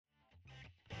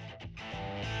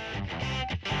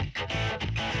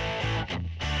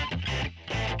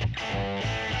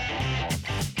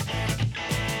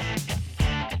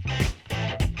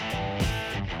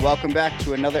Welcome back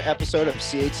to another episode of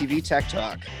CATV Tech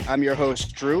Talk. I'm your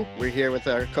host, Drew. We're here with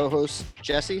our co-host,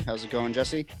 Jesse. How's it going,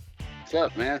 Jesse? What's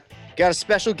up, man? Got a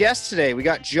special guest today. We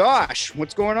got Josh.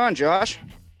 What's going on, Josh?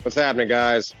 What's happening,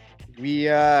 guys? We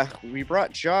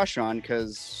brought Josh on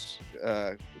because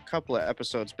a couple of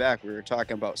episodes back we were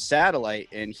talking about satellite,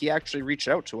 and he actually reached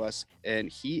out to us, and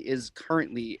he is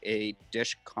currently a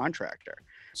dish contractor.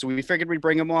 So we figured we'd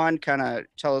bring him on, kind of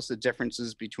tell us the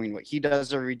differences between what he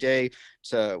does every day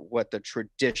to what the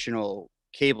traditional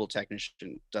cable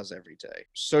technician does every day.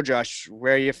 So Josh,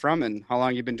 where are you from and how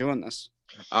long you been doing this?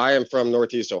 I am from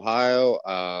Northeast Ohio.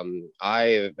 I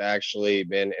have actually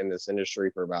been in this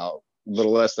industry for about a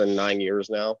little less than 9 years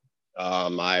now.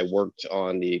 I worked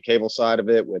on the cable side of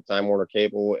it with Time Warner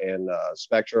Cable and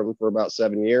Spectrum for about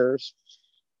 7 years.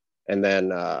 And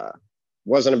then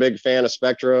wasn't a big fan of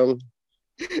Spectrum.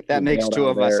 That makes two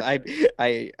of us.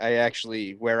 I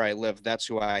actually, where I live, that's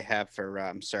who I have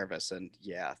for service, and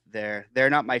yeah, they're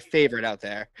not my favorite out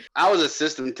there. I was a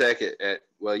system tech at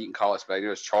well, you can call it Spectrum. It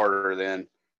was Charter then,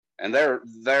 and their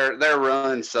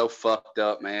run so fucked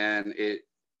up, man.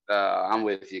 I'm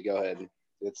with you. Go ahead.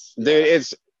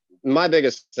 It's my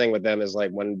biggest thing with them is like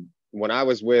when I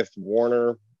was with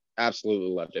Warner,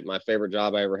 absolutely loved it. My favorite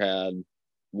job I ever had,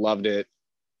 loved it.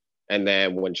 And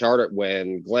then when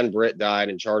Glenn Britt died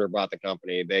and Charter bought the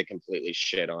company, they completely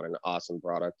shit on an awesome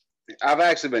product. I've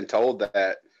actually been told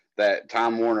that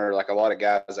Time Warner, like a lot of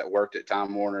guys that worked at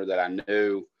Time Warner that I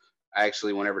knew,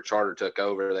 actually whenever Charter took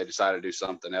over, they decided to do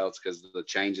something else because the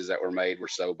changes that were made were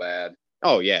so bad.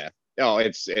 Oh yeah. Oh,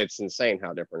 it's insane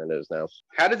how different it is now.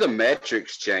 How did the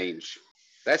metrics change?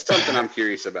 That's something I'm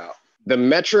curious about. The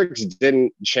metrics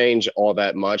didn't change all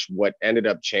that much. What ended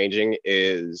up changing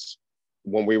is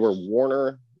when we were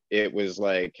Warner, it was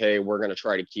like, hey, we're going to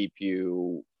try to keep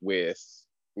you with,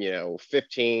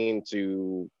 15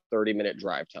 to 30-minute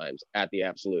drive times at the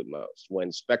absolute most.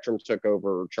 When Spectrum took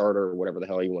over Charter, whatever the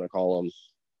hell you want to call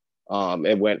them,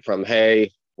 it went from,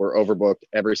 hey, we're overbooked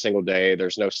every single day.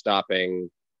 There's no stopping,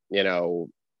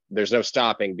 there's no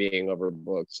stopping being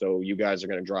overbooked. So you guys are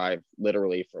going to drive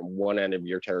literally from one end of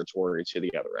your territory to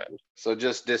the other end. So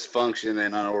just dysfunction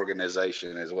and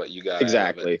unorganization is what you got.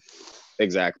 Exactly.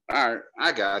 Exactly. All right,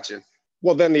 I got you.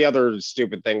 Well, then the other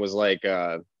stupid thing was like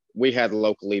we had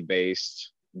locally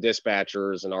based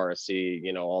dispatchers and RSC,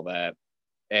 all that.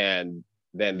 And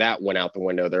then that went out the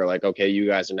window. They're like, okay, you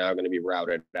guys are now going to be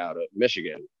routed out of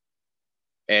Michigan.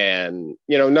 And,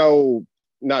 no,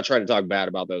 not trying to talk bad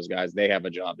about those guys. They have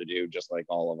a job to do just like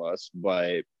all of us,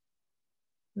 but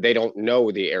they don't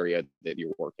know the area that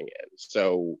you're working in.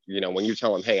 So, when you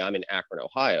tell them, hey, I'm in Akron,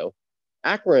 Ohio,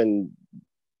 Akron,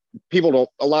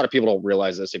 a lot of people don't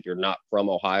realize this if you're not from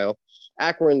Ohio.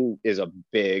 Akron is a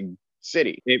big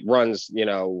city. It runs,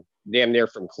 damn near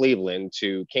from Cleveland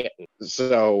to Canton.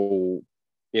 So,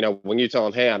 when you tell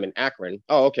them, hey, I'm in Akron,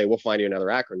 oh, okay, we'll find you another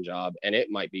Akron job. And it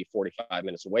might be 45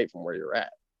 minutes away from where you're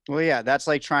at. Well, yeah, that's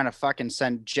like trying to fucking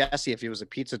send Jesse, if he was a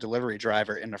pizza delivery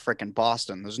driver, into freaking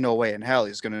Boston. There's no way in hell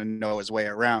he's going to know his way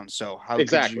around. So how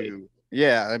exactly. could you?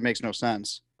 Yeah, that makes no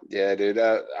sense. Yeah, dude.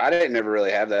 I didn't never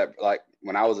really have that. Like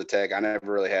when I was a tech, I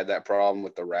never really had that problem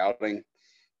with the routing.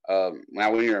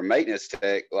 Now, when you're a maintenance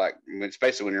tech, like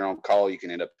especially when you're on call, you can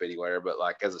end up anywhere. But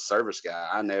like as a service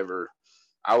guy,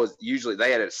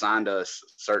 they had assigned us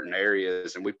certain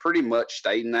areas, and we pretty much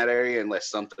stayed in that area unless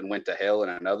something went to hell in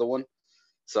another one.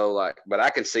 So but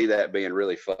I can see that being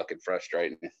really fucking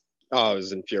frustrating. Oh, it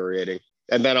was infuriating.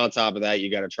 And then on top of that, you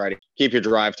got to try to keep your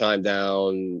drive time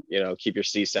down, keep your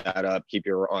CSAT up, keep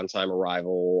your on-time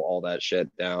arrival, all that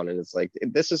shit down. And it's like,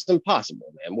 this is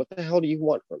impossible, man. What the hell do you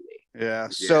want from me? Yeah.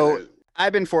 So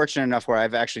I've been fortunate enough where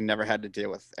I've actually never had to deal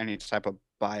with any type of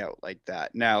buyout like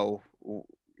that. Now,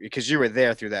 because you were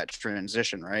there through that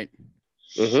transition, right?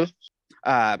 Mm-hmm.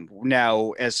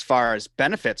 Now, as far as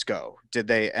benefits go, did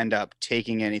they end up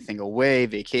taking anything away?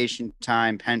 Vacation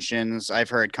time, pensions?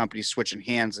 I've heard companies switching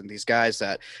hands, and these guys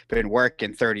that been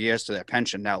working 30 years to their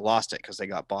pension now lost it because they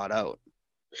got bought out.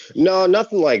 No,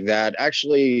 nothing like that.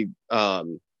 Actually,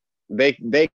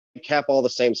 they kept all the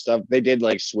same stuff. They did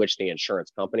like switch the insurance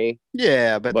company.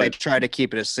 Yeah, but they tried to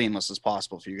keep it as seamless as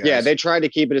possible for you guys. Yeah, they tried to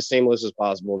keep it as seamless as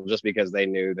possible just because they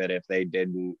knew that if they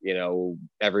didn't,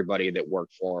 everybody that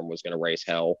worked for them was going to raise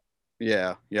hell.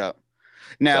 Yeah, yeah.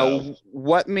 Now,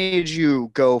 what made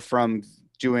you go from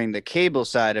doing the cable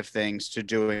side of things to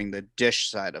doing the dish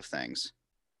side of things?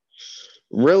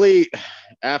 Really,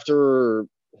 after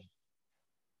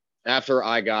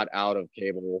I got out of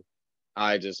cable,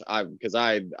 I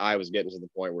was getting to the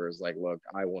point where it's like, look,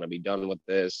 I want to be done with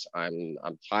this. I'm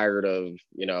tired of,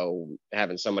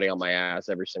 having somebody on my ass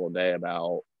every single day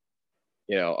about,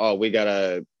 you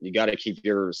gotta keep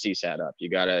your CSAT up. You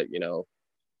gotta,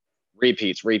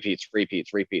 repeats.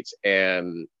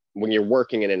 And when you're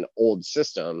working in an old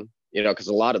system, because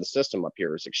a lot of the system up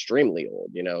here is extremely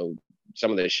old,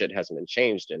 some of this shit hasn't been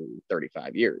changed in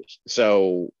 35 years.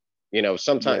 So,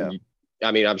 sometimes,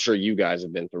 I'm sure you guys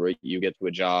have been through it. You get to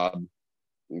a job,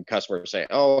 and customers say,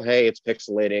 oh, hey, it's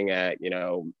pixelating at,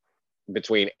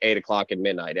 between 8 o'clock and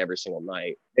midnight every single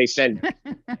night. They send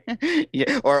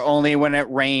yeah, or only when it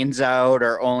rains out,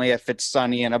 or only if it's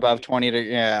sunny and above 20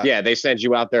 yeah, they send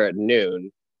you out there at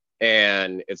noon,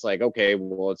 and it's like, okay,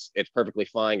 well, it's perfectly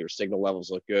fine. Your signal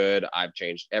levels look good. I've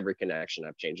changed every connection.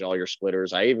 I've changed all your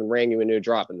splitters. I even rang you a new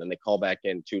drop, and then they call back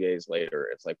in 2 days later.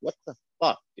 It's like, what the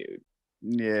fuck, dude?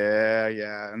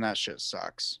 Yeah, and that shit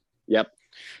sucks. Yep.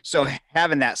 So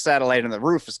having that satellite on the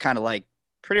roof is kind of like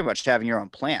pretty much having your own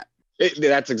plant.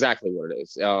 That's exactly what it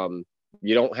is.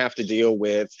 You don't have to deal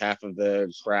with half of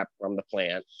the crap from the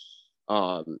plant.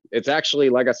 It's actually,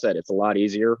 like I said, it's a lot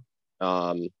easier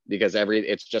because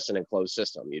it's just an enclosed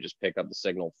system. You just pick up the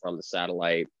signal from the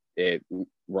satellite, it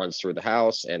runs through the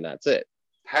house, and that's it.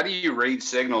 How do you read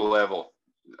signal level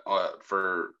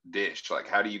for Dish? Like,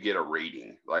 how do you get a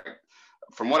reading? Like,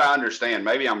 from what I understand,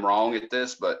 maybe I'm wrong at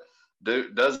this, but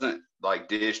doesn't like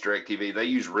Dish, DirecTV, they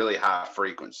use really high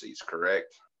frequencies,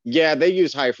 correct? Yeah, they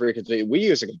use high frequency. We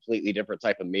use a completely different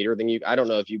type of meter than you. I don't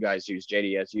know if you guys use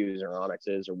JDSUs or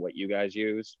Onyxes or what you guys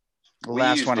use. We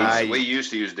used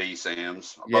to use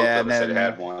DSAMs. Both of us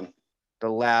had one. The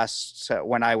last,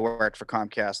 when I worked for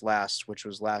Comcast which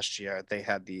was last year, they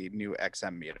had the new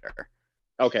XM meter.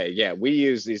 Okay, yeah, we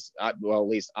use these. Well, at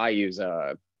least I use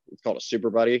it's called a Super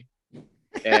Buddy.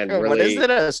 And really, what is it?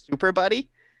 A Super Buddy?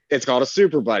 It's called a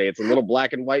Super Buddy. It's a little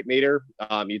black and white meter.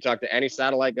 You talk to any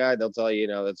satellite guy, they'll tell you,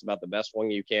 that's about the best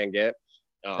one you can get.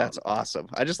 That's awesome.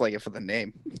 I just like it for the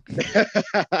name.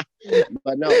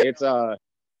 But no,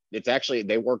 it's actually,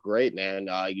 they work great, man.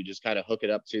 You just kind of hook it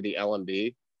up to the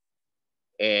LMB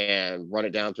and run it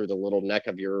down through the little neck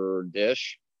of your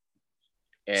dish.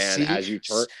 And as you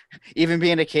turn, even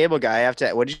being a cable guy, I have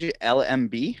to. What did you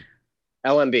LMB?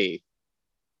 LMB.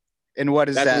 And what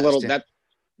is that?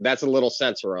 That's a little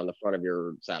sensor on the front of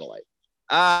your satellite.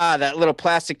 Ah, that little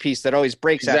plastic piece that always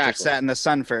breaks after it's sat in the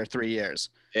sun for 3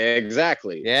 years.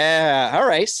 Exactly. Yeah. All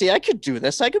right. See, I could do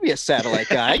this. I could be a satellite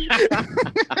guy.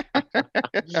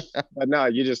 But no,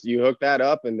 you hook that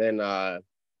up, and then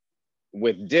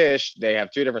with Dish, they have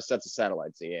two different sets of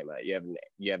satellites to aim at. You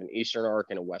have an Eastern arc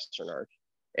and a Western arc,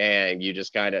 and you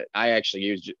just I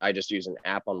just use an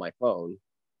app on my phone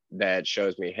that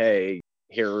shows me, hey,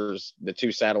 here's the 2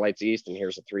 satellites east and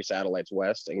here's the 3 satellites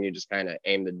west, and you just kind of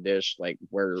aim the dish like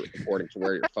according to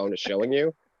where your phone is showing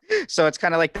you. So it's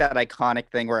kind of like that iconic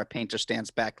thing where a painter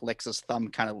stands back, licks his thumb,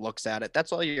 kind of looks at it.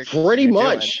 That's all you're pretty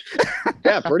much.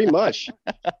 Yeah, pretty much.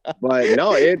 But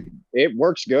no, it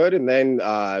works good. And then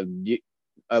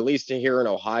at least here in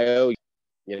Ohio,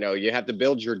 you have to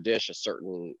build your dish at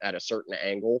a certain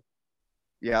angle.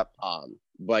 Yep.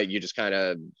 But you just kind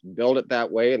of build it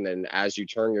that way, and then as you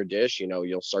turn your dish,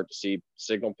 you'll start to see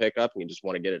signal pickup, and you just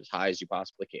want to get it as high as you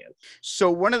possibly can.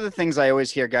 So one of the things I always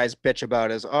hear guys bitch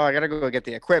about is, I gotta go get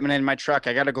the equipment in my truck,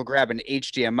 I gotta go grab an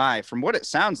HDMI. From what it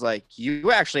sounds like,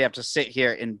 you actually have to sit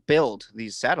here and build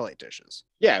these satellite dishes.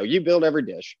 Yeah, you build every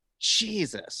dish.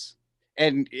 Jesus.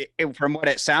 And from what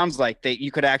it sounds like,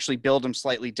 you could actually build them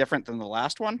slightly different than the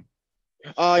last one.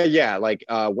 Yeah, like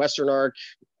Western Arc.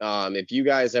 If you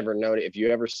guys if you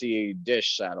ever see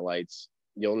Dish satellites,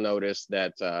 you'll notice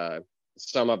that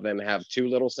some of them have 2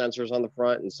 little sensors on the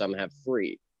front and some have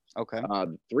 3. Okay.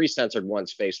 3 sensored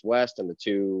ones faced west and the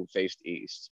 2 faced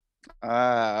east.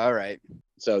 All right.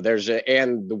 So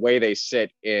and the way they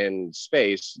sit in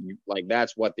space,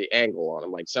 that's what the angle on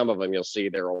them. Like some of them, you'll see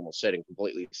they're almost sitting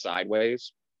completely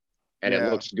sideways, and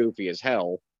it looks goofy as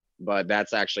hell. But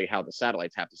that's actually how the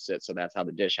satellites have to sit. So that's how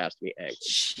the dish has to be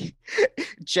angled.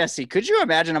 Jesse, could you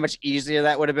imagine how much easier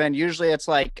that would have been? Usually it's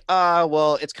like,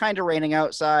 well, it's kind of raining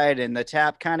outside and the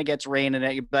tap kind of gets rain in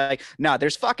it. You'd be like, no,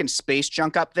 there's fucking space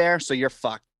junk up there. So you're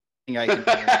fucked.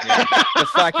 The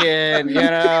fucking,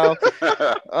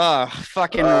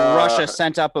 Russia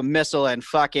sent up a missile and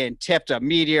fucking tipped a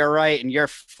meteorite, and you're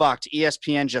fucked.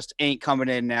 ESPN just ain't coming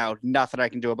in now. Nothing I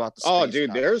can do about the space. Oh,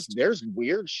 dude, there's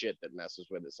weird shit that messes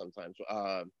with it sometimes.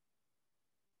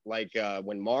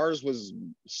 When Mars was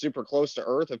super close to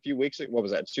Earth a few weeks ago, what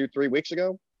was that, 2-3 weeks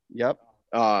ago? Yep.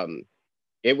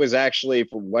 It was actually,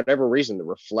 for whatever reason, the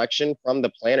reflection from the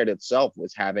planet itself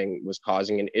was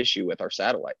causing an issue with our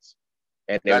satellites.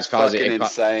 And that's fucking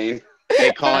insane.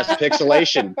 It caused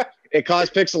pixelation. It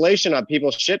caused pixelation on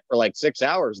people's shit for like 6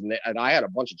 hours. And I had a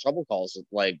bunch of trouble calls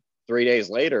like 3 days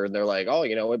later, they're like, oh,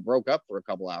 it broke up for a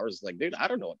couple hours. It's like, dude, I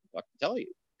don't know what the fuck to tell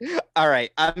you. All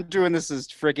right, I'm doing this as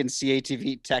freaking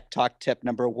CATV Tech Talk tip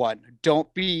number 1. Don't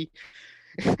be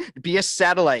a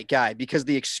satellite guy, because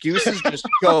the excuses just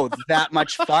go that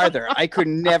much farther. I could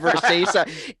never say so.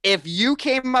 If you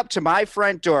came up to my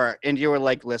front door and you were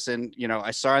like, listen,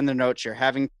 I saw in the notes you're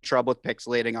having trouble with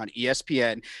pixelating on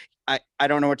ESPN. I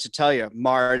don't know what to tell you.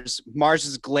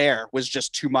 Mars's glare was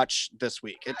just too much this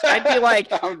week. I'd be like,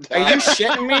 are you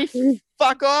shitting me?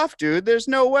 Fuck off, dude. There's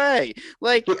no way.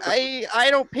 Like, I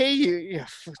don't pay you.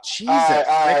 Jesus. All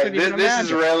right.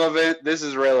 This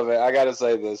is relevant. I got to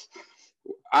say this.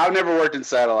 I've never worked in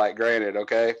satellite, granted,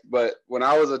 okay? But when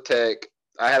I was a tech,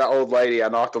 I had an old lady. I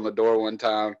knocked on the door one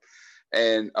time,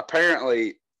 and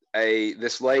apparently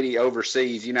this lady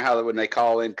overseas, you know how when they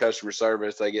call in customer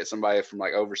service, they get somebody from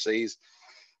like overseas,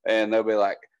 and they'll be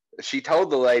like, she told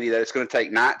the lady that it's going to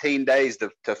take 19 days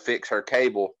to fix her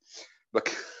cable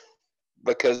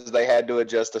because they had to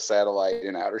adjust a satellite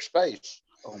in outer space.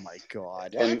 Oh my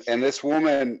God. And this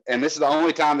woman, and this is the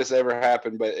only time this ever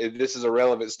happened, but this is a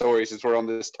relevant story since we're on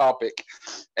this topic.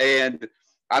 And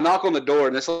I knock on the door,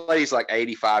 and this lady's like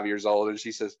 85 years old, and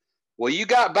she says, well, you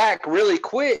got back really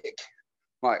quick.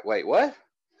 I'm like, wait, what?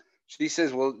 She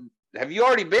says, well, have you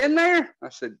already been there? I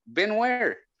said, been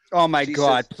where? Oh my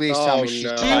God, please tell me she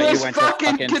was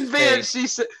fucking convinced.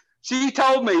 She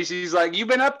told me, she's like, you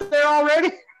been up there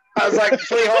already? I was like,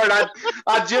 sweetheart,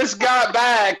 I just got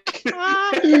back.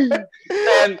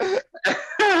 And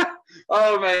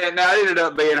oh man, now it ended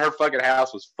up being her fucking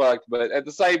house was fucked. But at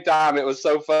the same time, it was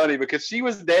so funny because she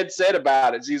was dead set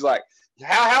about it. She's like,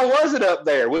 how was it up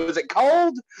there? Was it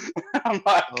cold? I'm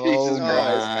like, Jesus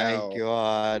Christ. Oh my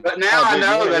God. But now I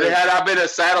know that had I been a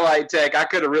satellite tech, I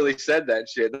could have really said that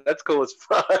shit. That's cool as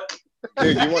fuck.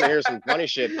 Dude, you want to hear some funny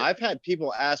shit? I've had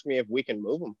people ask me if we can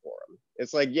move them for them.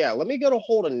 It's like, yeah, let me get a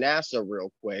hold of NASA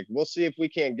real quick. We'll see if we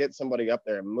can't get somebody up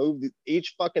there and move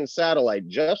each fucking satellite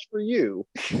just for you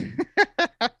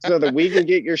so that we can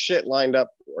get your shit lined up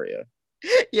for you.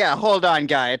 Yeah, hold on,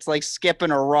 guy. It's like skipping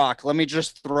a rock. Let me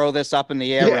just throw this up in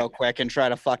the air real quick and try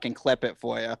to fucking clip it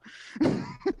for you.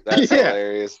 That's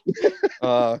hilarious.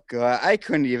 Oh, God. I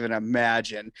couldn't even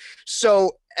imagine.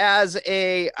 So as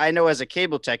a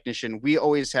cable technician, we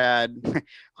always had,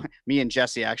 me and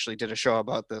Jesse actually did a show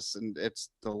about this, and it's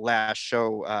the last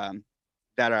show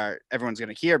that everyone's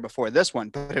going to hear before this one,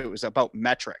 but it was about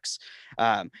metrics.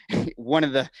 One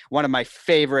of my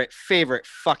favorite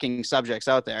fucking subjects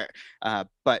out there.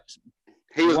 But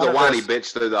he was the whiny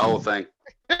bitch through the whole thing.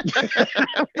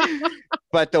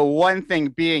 But the one thing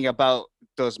being about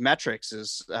those metrics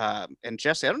is, and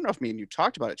Jesse, I don't know if me and you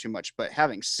talked about it too much, but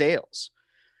having sales.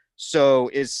 So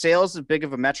is sales as big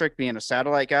of a metric being a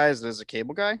satellite guy as it is a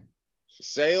cable guy?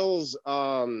 Sales,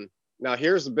 now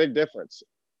here's the big difference.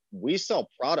 We sell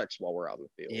products while we're out in the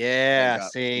field. Yeah,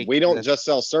 see. We don't just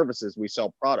sell services, we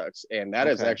sell products, and that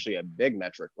is actually a big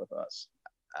metric with us.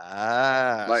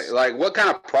 Like what kind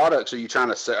of products are you trying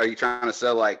to sell? Are you trying to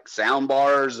sell like sound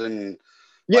bars and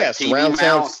surround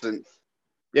sound?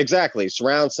 Exactly,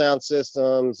 surround sound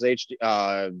systems, HD,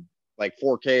 like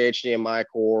 4K HDMI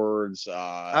cords.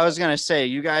 I was gonna say,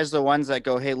 you guys the ones that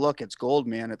go, hey, look, it's gold,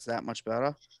 man. It's that much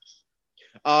better.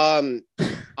 I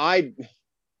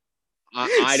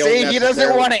don't see. He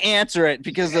doesn't want to answer it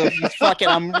because of fucking.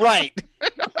 I'm right.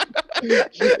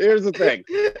 Here's the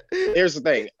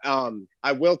thing.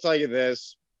 I will tell you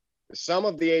this. Some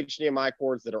of the HDMI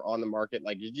cords that are on the market,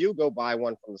 like if you go buy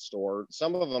one from the store,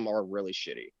 some of them are really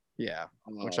shitty. Yeah,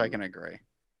 which I can agree.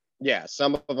 Yeah,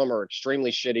 some of them are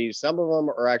extremely shitty. Some of them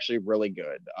are actually really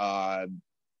good.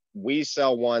 We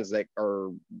sell ones that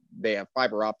they have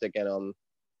fiber optic in them.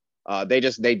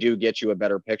 They do get you a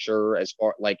better picture as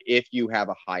far like if you have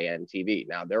a high-end TV.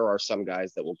 Now there are some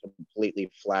guys that will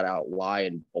completely flat out lie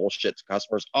and bullshit to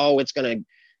customers. Oh, it's gonna,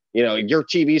 your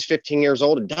TV's 15 years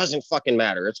old. It doesn't fucking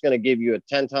matter. It's gonna give you a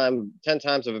 10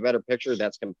 times of a better picture.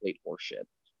 That's complete horseshit.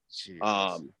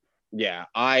 Jesus. Yeah,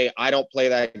 I don't play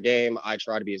that game. I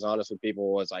try to be as honest with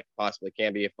people as I possibly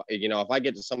can be. If I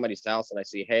get to somebody's house and I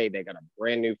see, hey, they got a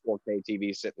brand new 4K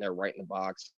TV sitting there right in the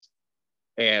box.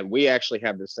 And we actually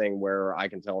have this thing where I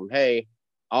can tell them, hey,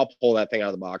 I'll pull that thing out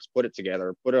of the box, put it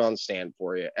together, put it on stand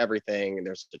for you, everything. And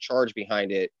there's a charge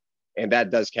behind it. And that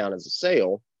does count as a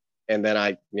sale. And then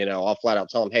I'll flat out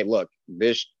tell them, hey, look,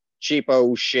 this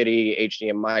cheapo, shitty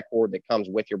HDMI cord that comes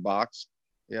with your box.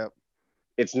 Yep.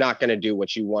 It's not going to do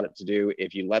what you want it to do.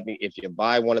 If you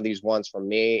buy one of these ones from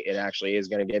me, it actually is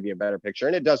going to give you a better picture.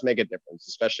 And it does make a difference,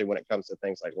 especially when it comes to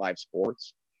things like live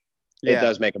sports. It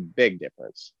does make a big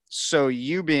difference. So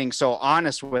you being so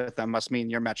honest with them must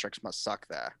mean your metrics must suck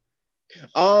there.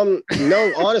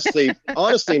 No,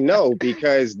 honestly, no,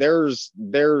 because there's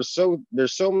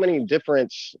so many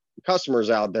different customers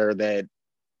out there that,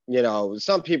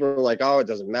 some people are like, oh, it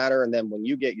doesn't matter. And then when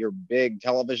you get your big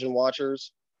television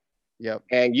watchers, Yep.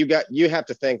 and you have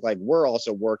to think, like, we're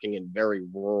also working in very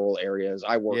rural areas.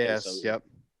 Yes. Yep.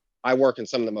 I work in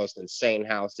some of the most insane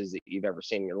houses that you've ever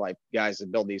seen in your life. Guys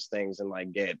that build these things and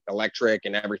like get electric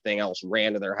and everything else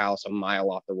ran to their house a mile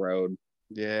off the road.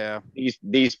 Yeah.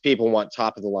 These people want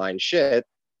top of the line shit.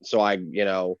 So I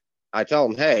tell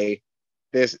them, hey,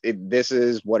 this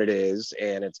is what it is,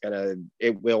 and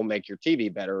it will make your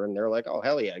TV better. And they're like, oh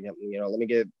hell yeah, let me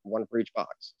get one for each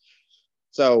box.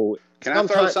 So can I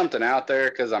throw something out there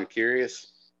because I'm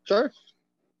curious? Sure.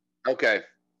 Okay,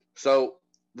 so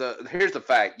here's the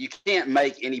fact: you can't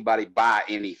make anybody buy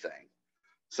anything.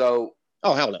 So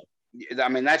oh hell no. I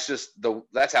mean,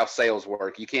 that's how sales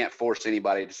work. You can't force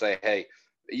anybody to say, hey,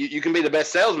 you can be the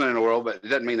best salesman in the world, but it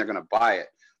doesn't mean they're going to buy it.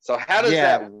 So how does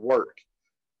that work?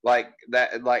 Like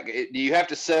that, do you have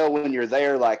to sell when you're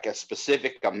there, like a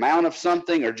specific amount of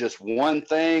something or just one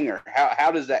thing, or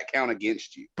how does that count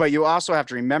against you? But you also have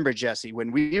to remember, Jesse,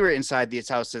 when we were inside these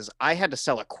houses, I had to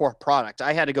sell a core product.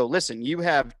 I had to go, listen, you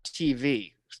have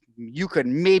TV. You could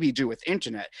maybe do with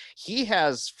internet. He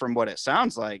has, from what it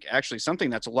sounds like, actually something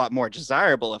that's a lot more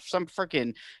desirable. If some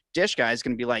freaking dish guy is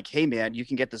going to be like, hey man, you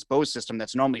can get this Bose system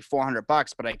that's normally $400,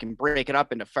 but I can break it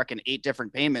up into fucking 8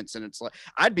 different payments, and it's like,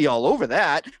 I'd be all over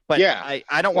that. But yeah,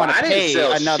 I don't want to pay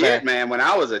another. Shit, man. When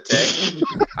I was a tech,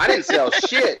 I didn't sell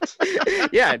shit.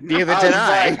 Yeah, neither did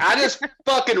I. Like, I just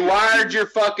fucking wired your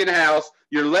fucking house.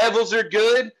 Your levels are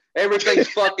good. Everything's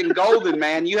fucking golden,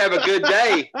 man. You have a good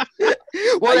day.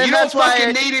 Well, you don't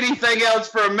fucking need anything else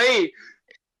from me.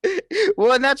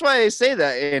 Well, and that's why I say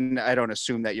that, and I don't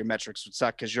assume that your metrics would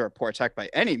suck because you're a poor tech by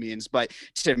any means, but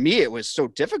to me, it was so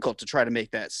difficult to try to make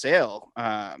that sale.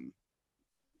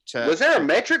 Was there a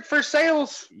metric for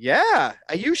sales? Yeah.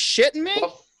 Are you shitting me?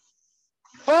 Well,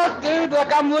 fuck, dude.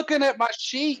 Like, I'm looking at my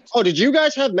sheet. Oh, did you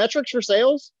guys have metrics for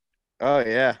sales? Oh,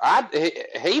 yeah.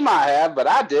 He might have, but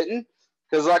I didn't.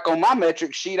 Because, like, on my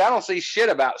metric sheet, I don't see shit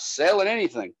about selling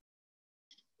anything.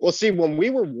 Well, see, when we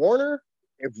were Warner,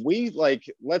 if we, like,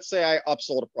 let's say I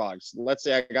upsold a product. Let's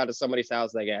say I got to somebody's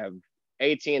house, they have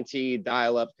AT&T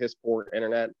dial-up piss poor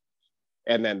internet,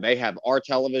 and then they have our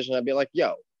television. I'd be like,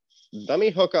 yo, let me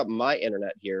hook up my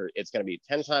internet here. It's going to be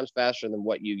 10 times faster than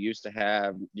what you used to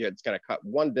have. It's going to cut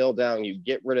one bill down. You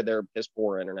get rid of their piss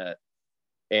poor internet,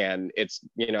 and it's,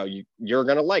 you're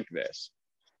going to like this.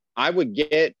 I would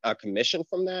get a commission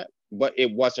from that, but it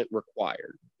wasn't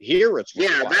required. Here it's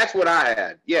required. Yeah, that's what I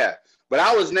had. Yeah. But I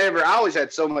always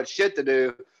had so much shit to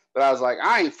do that I was like,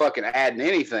 I ain't fucking adding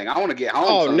anything. I want to get home.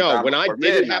 Oh, no. When I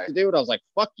didn't have to do it, I was like,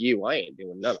 fuck you. I ain't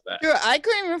doing none of that. Dude, I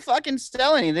couldn't even fucking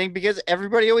sell anything because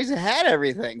everybody always had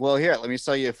everything. Well, here, let me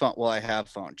sell you a phone. Well, I have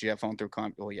phone. Do you have phone through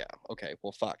comp? Well, yeah. Okay.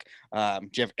 Well, fuck. Do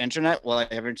you have internet? Well,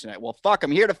 I have internet. Well, fuck.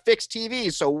 I'm here to fix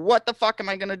TV. So what the fuck am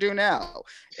I going to do now?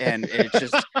 And it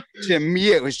just, to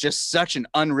me, it was just such an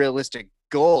unrealistic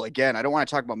goal. Again, I don't want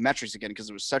to talk about metrics again because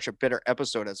it was such a bitter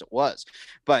episode as it was,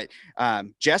 but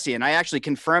Jesse and I actually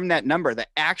confirmed that number. The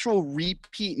actual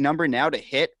repeat number now to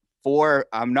hit for,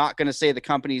 I'm not going to say the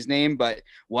company's name, but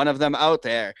one of them out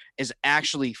there is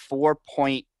actually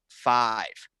 4.5.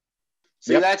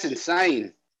 See, that's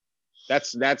insane.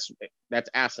 That's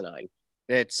asinine.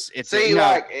 It's see, no.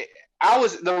 Like, I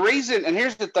was the reason, and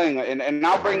here's the thing, and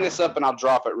I'll bring this up and I'll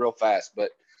drop it real fast,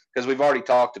 but because we've already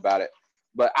talked about it.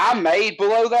 But I made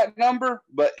below that number.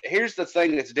 But here's the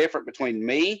thing that's different between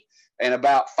me and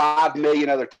about 5 million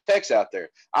other techs out there.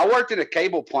 I worked in a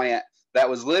cable plant that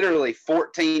was literally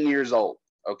 14 years old.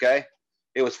 Okay.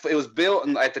 It was built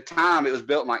at the time, it was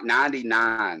built in like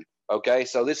 99. Okay.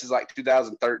 So this is like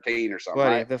 2013 or something.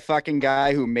 Buddy, right? The fucking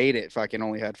guy who made it fucking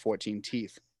only had 14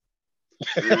 teeth.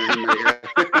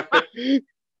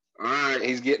 All right,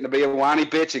 he's getting to be a whiny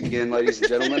bitch again, ladies and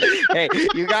gentlemen. Hey,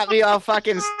 you got me all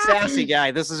fucking sassy,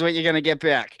 guy. This is what you're gonna get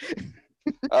back.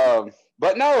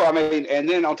 But no, I mean, and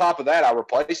then on top of that, I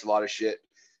replaced a lot of shit.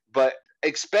 But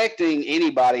expecting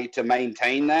anybody to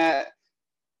maintain that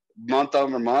month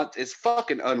over month is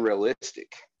fucking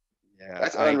unrealistic. Yeah,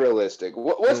 that's unrealistic.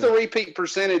 What's the repeat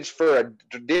percentage for a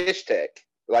dish tech?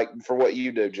 Like for what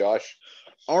you do, Josh?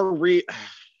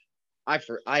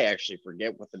 I actually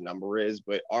forget what the number is,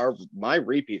 but my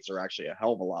repeats are actually a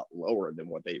hell of a lot lower than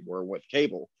what they were with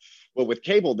cable. But with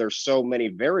cable, there's so many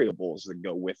variables that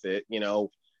go with it,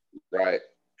 Right.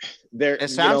 It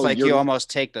sounds like you almost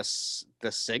take the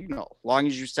signal. Long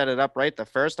as you set it up right the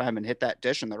first time and hit that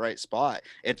dish in the right spot,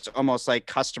 it's almost like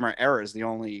customer error is the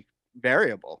only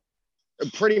variable.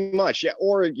 Pretty much, yeah.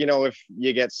 Or, you know, if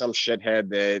you get some shithead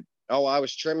that, oh, I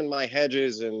was trimming my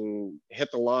hedges and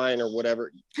hit the line or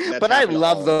whatever. But I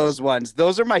love those ones.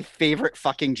 Those are my favorite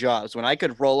fucking jobs. When I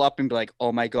could roll up and be like,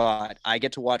 oh my God, I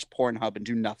get to watch Pornhub and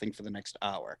do nothing for the next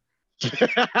hour.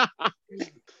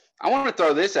 I want to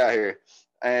throw this out here.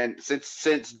 And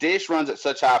since Dish runs at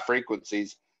such high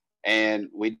frequencies, and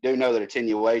we do know that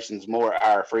attenuation's more at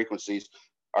higher frequencies,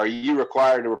 are you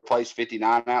required to replace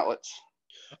 59 outlets?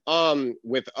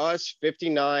 With us,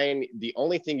 59, the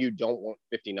only thing you don't want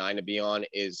 59 to be on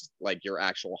is like your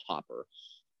actual hopper.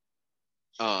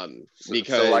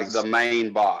 Because so like the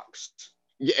main box.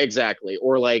 Yeah, exactly.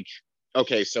 Or like,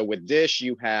 okay, so with Dish,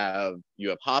 you have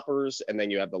hoppers, and then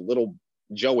you have the little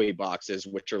Joey boxes,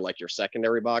 which are like your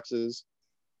secondary boxes.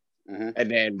 Mm-hmm.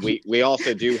 And then we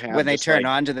also do have when they turn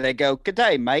on, do they go, good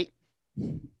day, mate?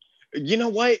 You know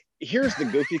what? Here's the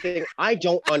goofy thing. I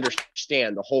don't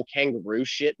understand the whole kangaroo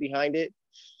shit behind it,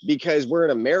 because we're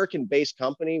an American-based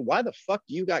company. Why the fuck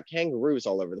do you got kangaroos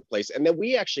all over the place? And then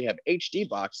we actually have HD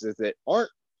boxes that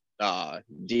aren't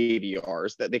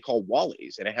DVRs that they call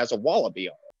Wallies, and it has a wallaby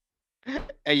on it.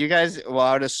 Hey, you guys, well,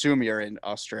 I would assume you're in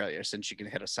Australia since you can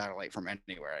hit a satellite from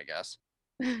anywhere, I guess.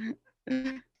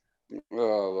 Oh,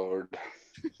 Lord.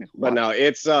 But no,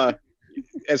 it's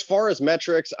as far as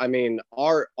metrics, I mean,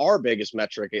 our biggest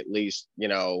metric, at least, you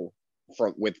know,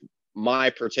 with my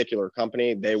particular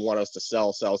company, they want us to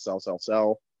sell.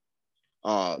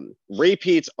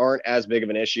 Repeats aren't as big of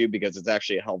an issue because it's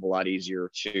actually a hell of a lot easier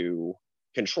to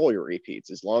control your repeats.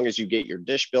 As long as you get your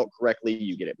dish built correctly,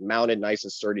 you get it mounted nice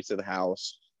and sturdy to the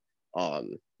house.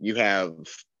 You have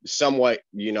somewhat,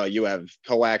 you know, you have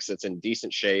coax that's in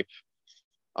decent shape.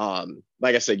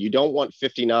 Like I said, you don't want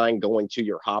 59 going to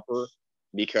your hopper,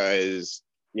 because,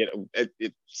 you know,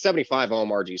 75 ohm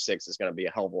RG6 is going to be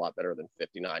a hell of a lot better than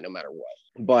 59 no matter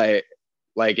what. But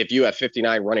like if you have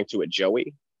 59 running to a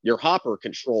Joey, your hopper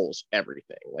controls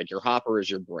everything. Like your hopper is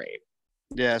your brain.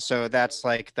 Yeah, so that's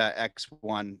like the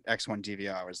X1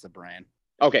 DVR is the brain.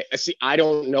 Okay, see, I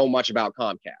don't know much about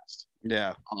Comcast.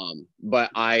 Yeah. But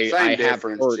I have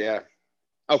heard. Yeah.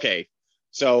 Okay,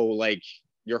 so like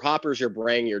your hopper's your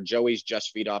brain, your Joeys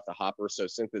just feed off the hopper. So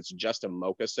since it's just a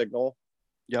Mocha signal,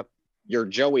 yep, your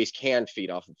Joeys can feed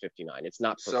off of 59. It's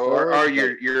not preferred. So are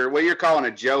your what you're calling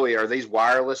a Joey, are these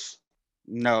wireless?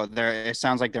 No, it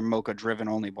sounds like they're Mocha driven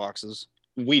only boxes.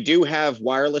 We do have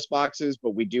wireless boxes,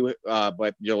 but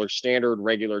but your standard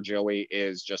regular Joey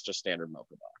is just a standard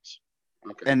Mocha box.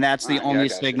 Okay. And that's the only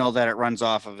signal that it runs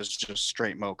off of is just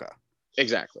straight Mocha.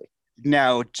 Exactly.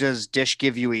 Now, does Dish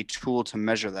give you a tool to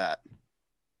measure that?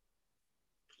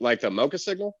 Like the Mocha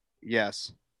signal?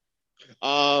 Yes.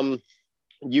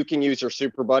 You can use your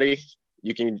Super Buddy.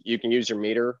 You can use your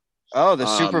meter. Oh, the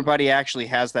Super Buddy actually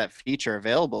has that feature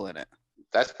available in it.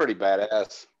 That's pretty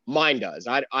badass. Mine does.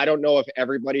 I don't know if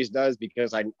everybody's does,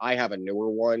 because I have a newer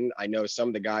one. I know some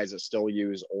of the guys that still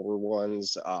use older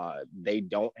ones, they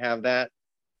don't have that.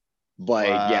 But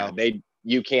wow. Yeah,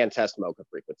 you can test Mocha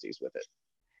frequencies with it.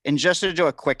 And just to do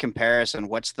a quick comparison,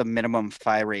 what's the minimum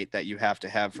phi rate that you have to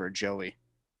have for a Joey?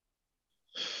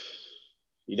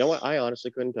 You know what? I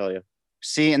honestly couldn't tell you.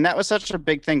 See, and that was such a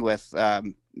big thing with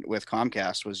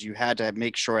Comcast, was you had to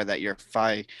make sure that your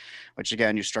phi, which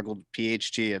again, you struggled with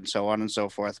PHT and so on and so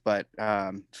forth, but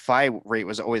phi rate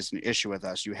was always an issue with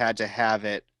us. You had to have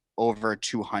it over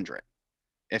 200.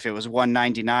 If it was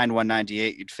 199,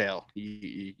 198, you'd fail.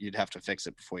 You'd have to fix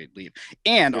it before you'd leave.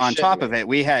 And on top of it,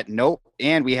 we had no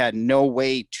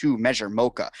way to measure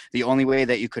Mocha. The only way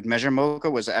that you could measure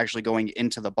Mocha was actually going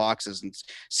into the boxes and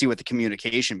see what the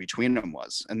communication between them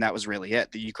was. And that was really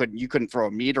it. You couldn't throw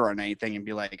a meter on anything and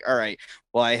be like, all right,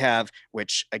 well, I have,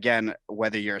 which again,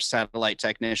 whether you're a satellite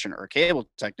technician or a cable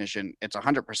technician, it's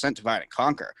 100% divide and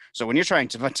conquer. So when you're trying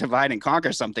to divide and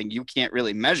conquer something, you can't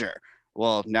really measure.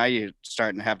 Well, now you're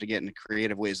starting to have to get into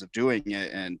creative ways of doing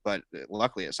it, but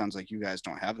luckily it sounds like you guys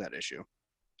don't have that issue.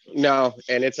 No,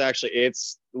 and it's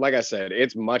like I said,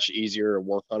 it's much easier to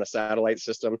work on a satellite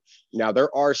system. Now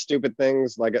there are stupid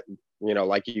things like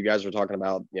you guys were talking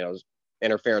about,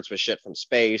 interference with shit from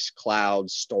space,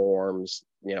 clouds, storms,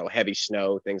 heavy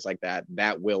snow, things like that.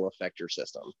 That will affect your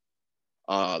system.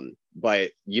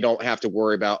 But you don't have to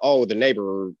worry about, oh, the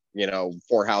neighbor,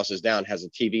 4 houses down has a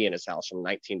TV in his house from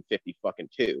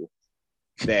 1952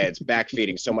 that's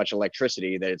backfeeding so much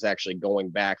electricity that it's actually going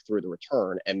back through the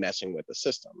return and messing with the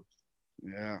system.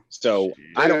 Yeah. So dude,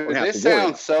 I don't have to worry. This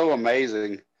sounds so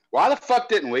amazing. Why the fuck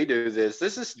didn't we do this?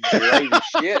 This is crazy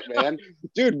shit, man.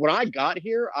 Dude, when I got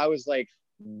here, I was like,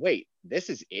 wait, this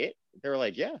is it? They were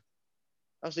like, yeah.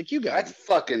 I was like, you guys. That's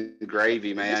fucking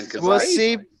gravy, man. Well,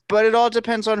 see, But it all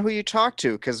depends on who you talk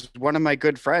to. Because one of my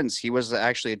good friends, he was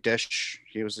actually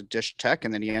he was a dish tech,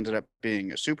 and then he ended up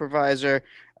being a supervisor.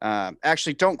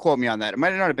 Actually, don't quote me on that. It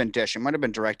might not have been Dish. It might have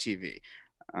been DirecTV.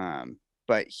 Um,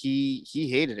 but he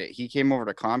hated it. He came over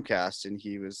to Comcast, and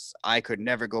I could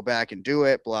never go back and do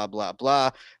it. Blah blah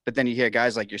blah. But then you hear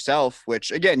guys like yourself,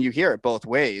 which again you hear it both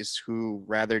ways, who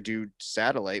rather do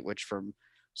satellite, which from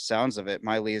sounds of it,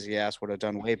 my lazy ass would have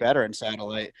done way better in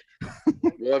satellite.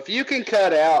 Well, if you can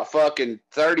cut out fucking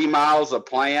 30 miles of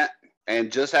plant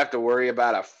and just have to worry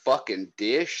about a fucking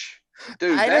dish,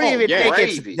 dude, I don't even think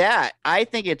gravy. it's that. I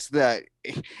think it's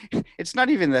it's not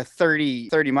even the 30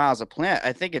 miles of plant.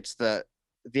 I think it's the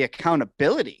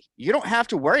accountability. You don't have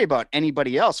to worry about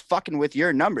anybody else fucking with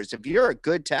your numbers. If you're a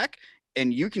good tech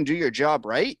and you can do your job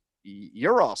right,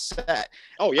 you're all set.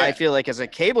 Oh yeah. I feel like as a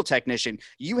cable technician,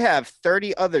 you have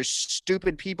 30 other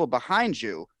stupid people behind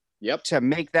you. Yep. To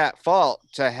make that fault,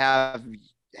 to have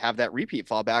that repeat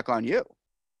fall back on you.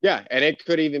 Yeah, and it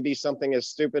could even be something as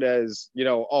stupid as,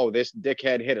 oh, this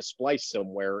dickhead hit a splice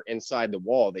somewhere inside the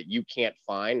wall that you can't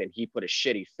find, and he put a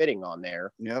shitty fitting on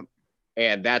there. Yep.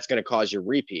 And that's going to cause your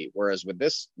repeat. Whereas with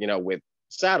this, with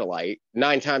satellite,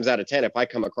 9 times out of 10, if I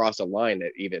come across a line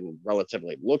that even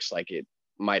relatively looks like it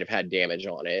might have had damage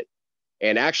on it,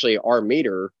 and actually our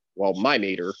meter, well, my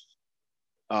meter,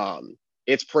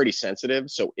 it's pretty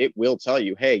sensitive, so it will tell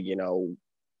you, hey,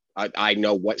 I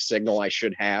know what signal I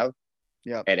should have.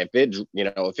 Yeah. And if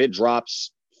it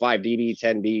drops 5 dB,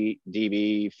 10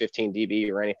 dB, 15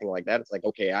 dB, or anything like that, it's like,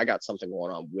 okay, I got something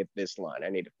going on with this line. I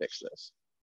need to fix this.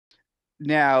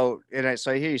 Now,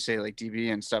 so I hear you say like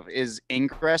dB and stuff. Is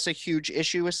ingress a huge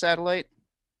issue with satellite?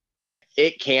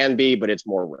 It can be, but it's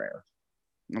more rare.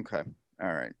 Okay.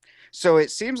 All right. So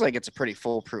it seems like it's a pretty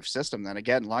foolproof system then.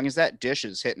 Again, as long as that dish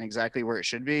is hitting exactly where it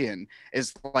should be, and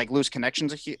is like loose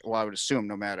connections well, I would assume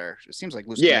it seems like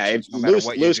loose connections. Yeah,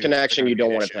 loose connection, you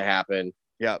don't want it to happen.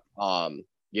 Yep.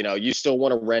 You still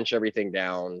want to wrench everything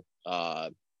down.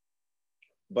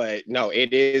 But no,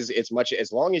 it's much,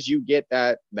 as long as you get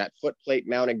that foot plate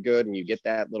mounted good and you get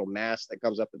that little mast that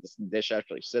comes up that the dish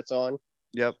actually sits on.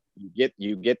 Yep.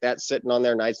 You get that sitting on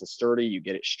there nice and sturdy. You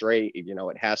get it straight.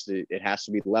 It has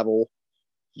to be level.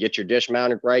 Get your dish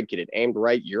mounted right. Get it aimed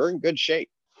right. You're in good shape.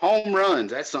 Home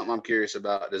runs. That's something I'm curious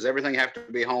about. Does everything have to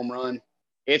be home run?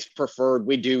 It's preferred.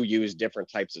 We do use different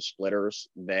types of splitters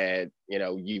that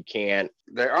you can't.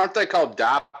 Aren't they called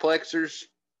diplexers?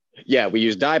 Yeah, we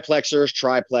use diplexers,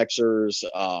 triplexers.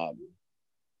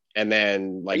 And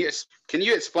then can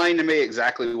you explain to me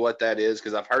exactly what that is?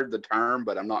 Because I've heard the term,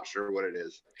 but I'm not sure what it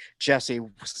is. Jesse,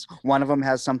 one of them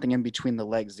has something in between the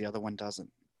legs. The other one doesn't.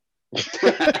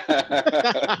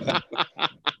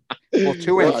 Well,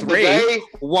 2 and 3.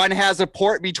 One has a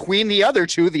port between the other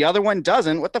two. The other one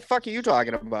doesn't. What the fuck are you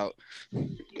talking about?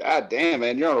 God damn,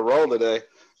 man. You're on a roll today.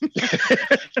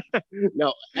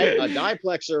 No, a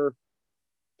diplexer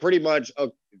pretty much...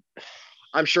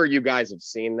 I'm sure you guys have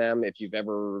seen them if you've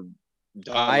ever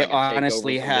done. I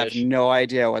honestly have no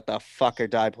idea what the fuck a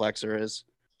diplexer is.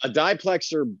 A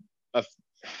diplexer,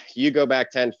 you go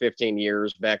back 10, 15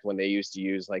 years back when they used to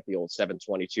use like the old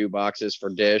 722 boxes for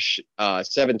dish.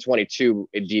 722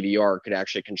 DVR could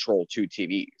actually control 2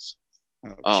 TVs.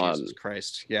 Oh, Jesus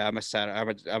Christ. Yeah, I'm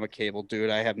a cable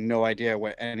dude. I have no idea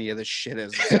what any of this shit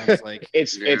is. It sounds like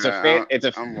it's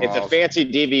a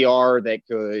fancy DVR that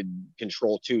could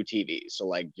control 2 TVs. So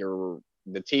like the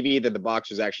TV that the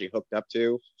box was actually hooked up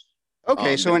to.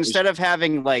 Okay, so instead of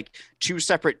having like 2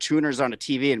 separate tuners on a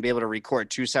TV and be able to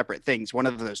record 2 separate things, one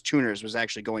of those tuners was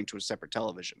actually going to a separate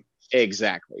television.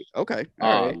 Exactly. Okay.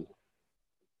 All right.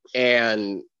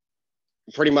 And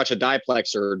pretty much a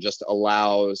diplexer just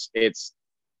allows it's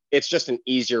just an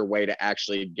easier way to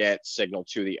actually get signal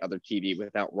to the other TV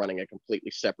without running a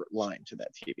completely separate line to that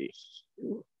TV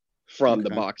from the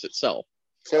box itself.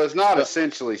 So it's not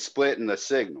essentially splitting the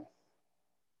signal.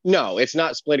 No, it's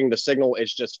not splitting the signal.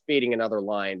 It's just feeding another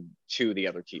line to the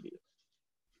other TV.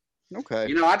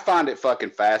 Okay. I'd find it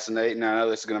fucking fascinating. I know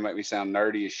this is going to make me sound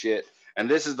nerdy as shit. And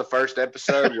this is the first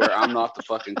episode where I'm not the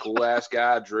fucking cool ass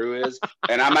guy, Drew is.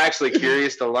 And I'm actually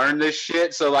curious to learn this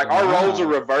shit. So like our roles are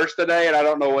reversed today and I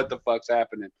don't know what the fuck's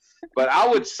happening. But I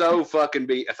would so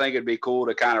fucking I think it'd be cool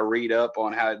to kind of read up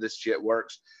on how this shit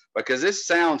works. Because this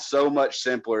sounds so much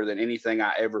simpler than anything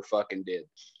I ever fucking did.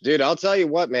 Dude, I'll tell you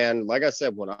what, man. Like I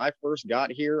said, when I first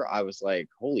got here, I was like,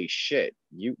 holy shit.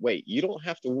 You don't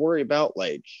have to worry about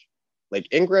like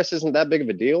ingress isn't that big of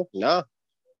a deal. Nah.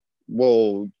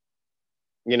 Well,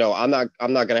 I'm not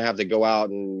going to have to go out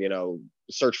and,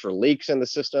 search for leaks in the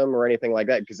system or anything like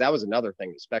that. Cause that was another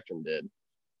thing that Spectrum did.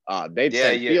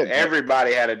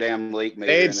 Everybody had a damn leak.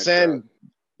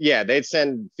 Yeah, they'd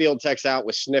send field techs out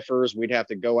with sniffers. We'd have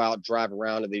to go out, drive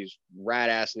around to these rat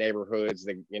ass neighborhoods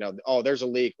that, oh, there's a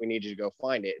leak. We need you to go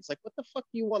find it. It's like, what the fuck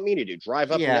do you want me to do? Drive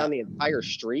up and Yeah. down the entire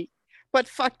street? But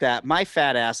fuck that. My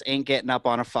fat ass ain't getting up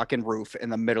on a fucking roof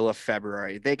in the middle of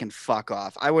February. They can fuck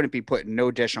off. I wouldn't be putting no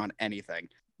dish on anything.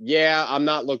 Yeah, I'm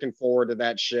not looking forward to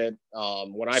that shit.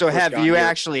 When I So first have got you here,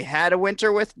 actually had a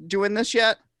winter with doing this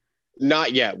yet?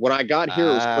 not yet. When I got here,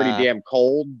 it was pretty damn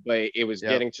cold, but it was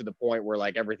Yep. getting to the point where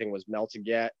like everything was melting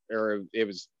yet, or it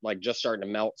was like just starting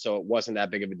to melt, so it wasn't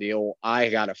that big of a deal. I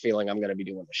got a feeling I'm going to be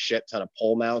doing a shit ton of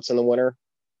pole mounts in the winter,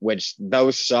 which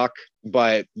those suck,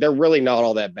 but they're really not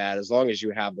all that bad as long as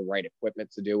you have the right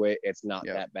equipment to do it. It's not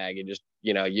Yep. that bad. You just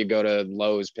you go to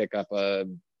Lowe's, pick up a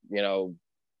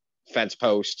fence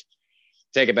post,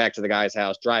 take it back to the guy's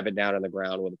house, drive it down in the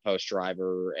ground with a post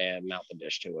driver, and mount the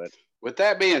dish to it. With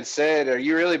that being said, are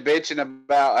you really bitching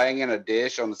about hanging a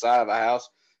dish on the side of a house?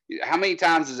 How many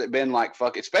times has it been like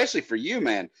fuck, especially for you,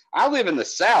 man? I live in the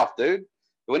South, dude.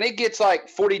 When it gets like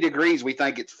 40 degrees, we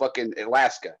think it's fucking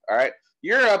Alaska, all right?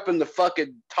 You're up in the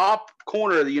fucking top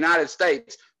corner of the United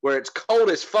States where it's cold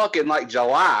as fucking like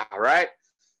July, right?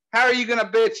 How are you going to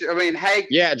bitch? I mean, hey.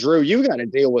 Yeah, Drew, you got to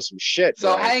deal with some shit.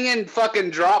 So bro. hanging fucking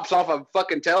drops off of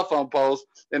fucking telephone poles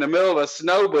in the middle of a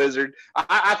snow blizzard.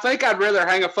 I think I'd rather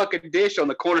hang a fucking dish on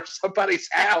the corner of somebody's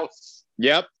house.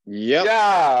 Yep.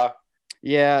 Yeah.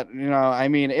 Yeah, I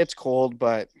mean, it's cold,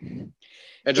 but And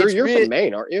Drew, it's you're from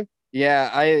Maine, aren't you?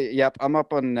 yeah, I'm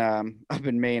up in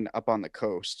Maine, up on the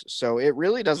coast. So it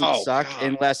really doesn't suck God.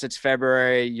 unless it's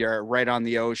February, you're right on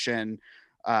the ocean,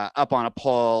 up on a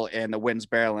pole, and the wind's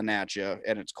barreling at you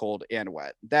and it's cold and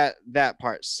wet. That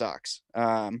part sucks.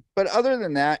 But other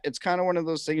than that, it's kind of one of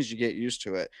those things you get used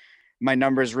to it. My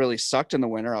numbers really sucked in the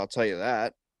winter, I'll tell you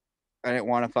that. I didn't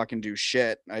want to fucking do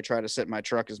shit. I tried to sit in my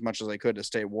truck as much as I could to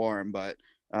stay warm, but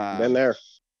Been there.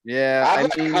 yeah,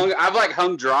 I've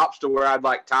hung drops to where I'd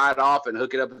like tie it off and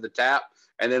hook it up at the tap,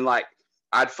 and then like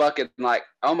I'd fucking like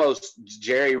almost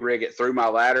jerry rig it through my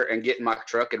ladder and get in my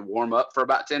truck and warm up for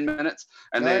about 10 minutes,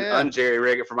 and then unjerry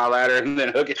rig it from my ladder and then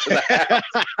hook it to the house.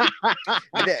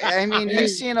 I mean,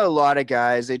 you've seen a lot of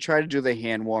guys, they try to do the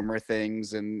hand warmer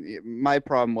things, and my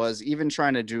problem was even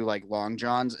trying to do like long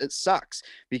johns, it sucks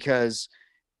because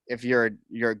if you're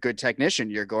a good technician,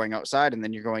 you're going outside and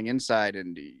then you're going inside,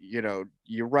 and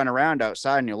you run around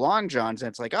outside in your long johns and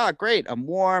it's like, oh great, I'm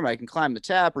warm, I can climb the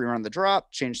tap, rerun the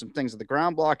drop, change some things at the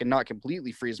ground block and not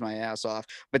completely freeze my ass off.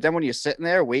 But then when you're sitting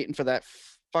there waiting for that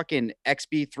fucking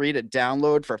XB3 to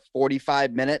download for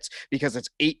 45 minutes because it's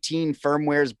 18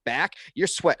 firmwares back, you're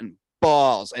sweating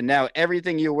balls, and now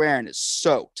everything you're wearing is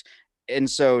soaked. And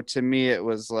so to me, it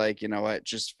was like, you know what,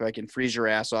 just fucking freeze your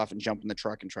ass off and jump in the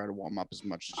truck and try to warm up as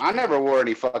much as you I can. never wore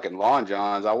any fucking long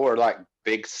johns. I wore like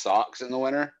big socks in the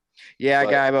winter. Yeah,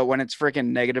 guy, but when it's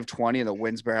freaking -20 and the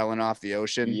wind's barreling off the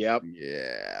ocean. Yep.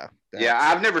 Yeah. Yeah,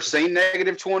 I've never seen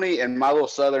 -20, and my little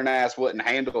southern ass wouldn't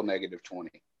handle -20.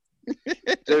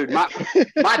 Dude,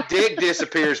 my dick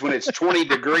disappears when it's 20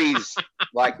 degrees,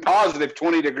 like positive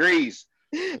 20 degrees.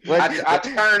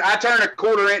 I turn a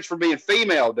quarter inch for being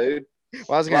female, dude.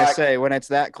 Well, I was going to say, when it's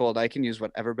that cold, I can use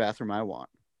whatever bathroom I want.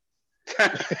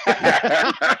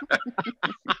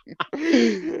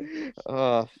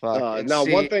 Oh, fuck. Now,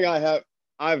 one thing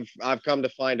I've come to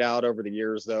find out over the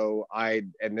years, though,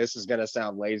 and this is going to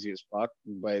sound lazy as fuck,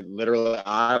 but literally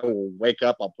I will wake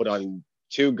up, I'll put on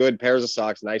 2 good pairs of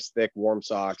socks, nice, thick, warm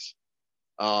socks.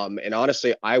 And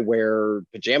honestly, I wear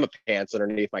pajama pants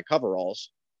underneath my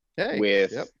coveralls.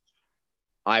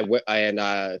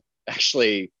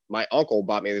 Actually, my uncle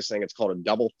bought me this thing. It's called a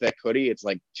double thick hoodie. It's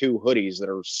like 2 hoodies that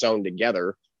are sewn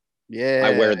together. Yeah.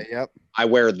 I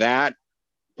wear that,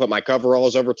 put my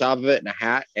coveralls over top of it and a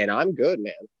hat, and I'm good,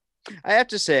 man. I have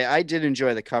to say, I did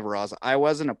enjoy the coveralls. I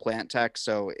wasn't a plant tech,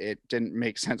 so it didn't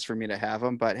make sense for me to have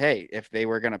them. But hey, if they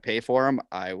were going to pay for them,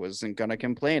 I wasn't going to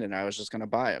complain, and I was just going to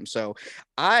buy them. So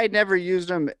I never used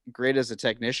them great as a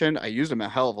technician. I used them a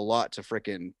hell of a lot to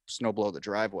freaking snow blow the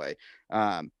driveway.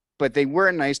 But they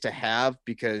were nice to have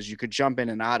because you could jump in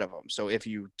and out of them. So if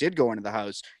you did go into the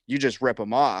house, you just rip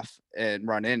them off and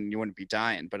run in and you wouldn't be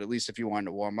dying. But at least if you wanted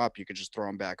to warm up, you could just throw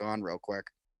them back on real quick.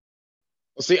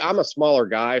 Well, see, I'm a smaller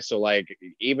guy. So like,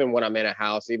 even when I'm in a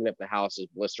house, even if the house is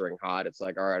blistering hot, it's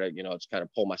like, all right, just kind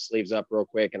of pull my sleeves up real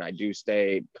quick. And I do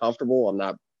stay comfortable. I'm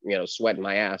not, sweating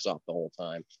my ass off the whole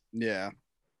time. Yeah.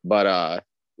 But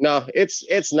no,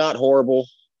 it's not horrible.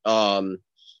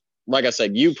 Like I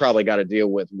said, you probably got to deal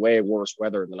with way worse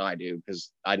weather than I do,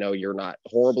 because I know you're not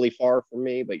horribly far from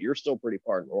me, but you're still pretty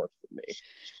far north from me.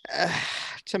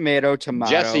 Tomato.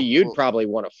 Jesse, you'd probably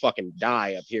want to fucking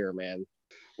die up here, man.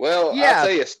 Well, Yeah.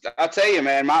 I'll tell you,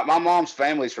 man. My mom's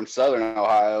family's from Southern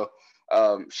Ohio.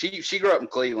 She grew up in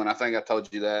Cleveland. I think I told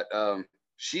you that.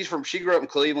 She grew up in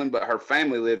Cleveland, but her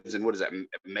family lives in what is that,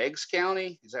 Meigs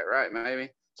County? Is that right? Maybe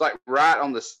it's like right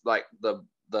on this like the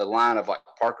line of like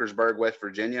Parkersburg, West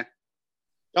Virginia.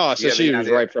 Oh, so You have she any was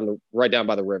idea? right down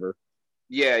by the river.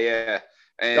 Yeah, yeah.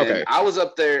 And Okay. I was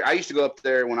up there. I used to go up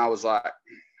there when I was like,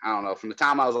 I don't know, from the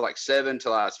time I was like 7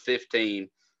 till I was 15.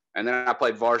 And then I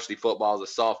played varsity football as a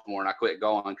sophomore, and I quit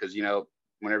going because,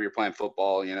 whenever you're playing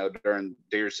football, during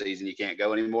deer season, you can't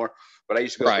go anymor. But I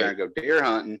used to go up there Right. and go deer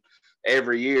hunting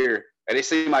every year. And it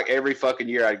seemed like every fucking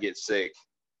year I'd get sick.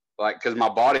 Like, because my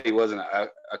body wasn't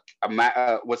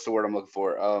what's the word I'm looking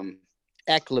for?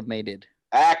 Acclimated.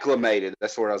 Acclimated.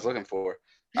 That's the word I was looking for.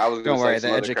 I was going Don't to worry, say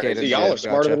some the other educated crazy See, y'all shit. are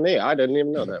smarter Gotcha. than me. I didn't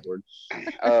even know that word.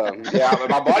 Yeah, but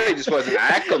my body just wasn't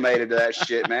acclimated to that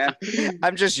shit, man.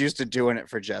 I'm just used to doing it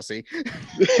for Jesse.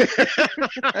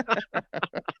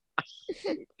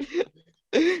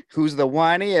 Who's the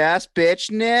whiny ass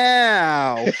bitch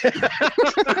now?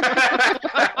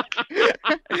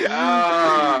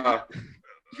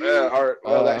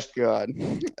 Well, God.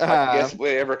 I guess if we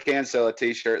ever can sell a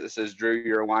T-shirt that says "Drew,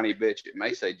 you're a whiny bitch," it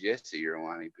may say "Jesse, you're a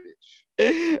whiny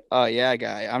bitch." Oh yeah,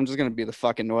 guy. I'm just gonna be the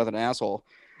fucking northern asshole.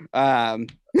 I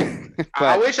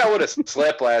But wish I would have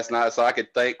slept last night so I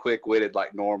could think quick-witted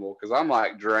like normal, because I'm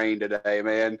like drained today,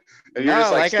 man. And you're No,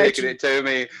 just like like I sticking it to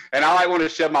me, and I like want to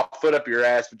shove my foot up your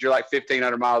ass, but you're like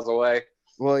 1,500 miles away.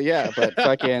 well, yeah, but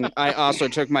fucking, I also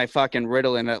took my fucking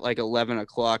Ritalin at like 11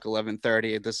 o'clock,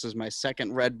 11:30. This is my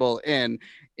second Red Bull in,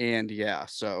 and yeah,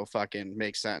 so fucking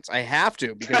makes sense. I have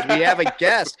to because we have a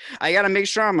guest. I got to make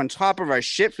sure I'm on top of our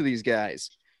shit for these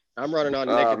guys. I'm running on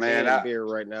Oh, nicotine man, and beer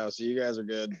right now, so you guys are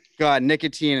good. God,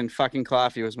 nicotine and fucking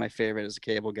coffee was my favorite as a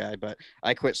cable guy, but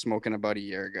I quit smoking about a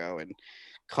year ago, and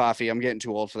coffee, I'm getting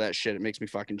too old for that shit. It makes me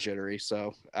fucking jittery,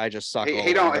 so I just suck all He the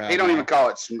way don't around even now. call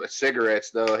it cigarettes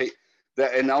though.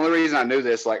 And the only reason I knew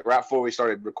this, like right before we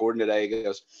started recording today, he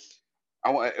goes,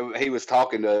 he was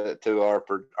talking to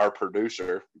our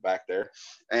producer back there,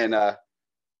 and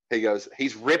he goes,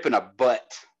 he's ripping a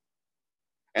butt.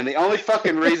 And the only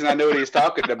fucking reason I knew what he was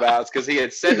talking about is because he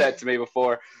had said that to me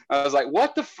before. I was like,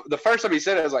 what the first time he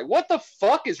said it, I was like, what the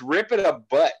fuck is ripping a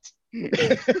butt?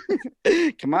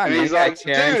 Come on, And man, he's you gotta like,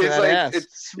 dude, tear into it's that like, ass.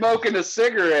 it's smoking a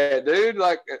cigarette, dude.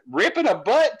 Like, ripping a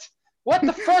butt? What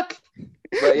the fuck?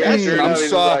 But yeah, Yes, sure I'm enough, he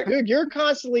was sorry. like, Dude, you're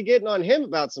constantly getting on him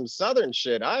about some Southern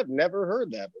shit. I've never heard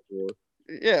that before.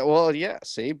 Yeah, well, yeah,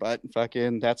 see, but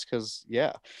fucking that's because,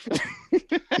 yeah.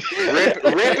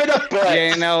 ripping a butt.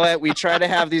 Yeah, you know what? We try to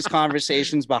have these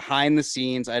conversations behind the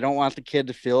scenes. I don't want the kid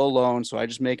to feel alone, so I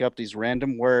just make up these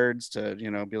random words to,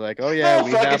 be like, oh yeah, Oh,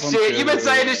 we fucking have them shit. too. You've been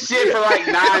saying this shit for like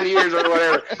 9 years or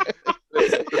whatever.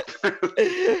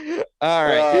 All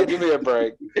right. Give me a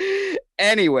break.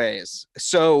 Anyways,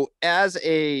 so as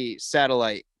a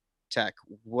satellite tech,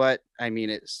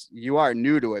 you are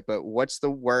new to it, but what's the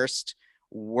worst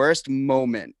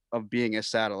moment of being a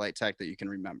satellite tech that you can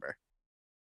remember?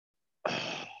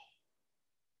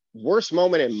 Worst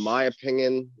moment, in my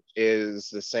opinion, is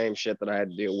the same shit that I had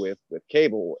to deal with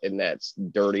cable, and that's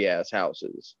dirty ass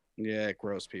houses. Yeah,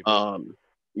 gross people.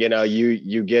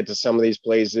 You get to some of these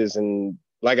places, and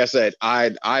like I said,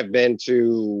 I've been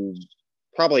to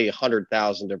probably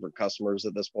 100,000 different customers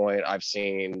at this point. I've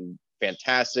seen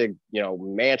fantastic,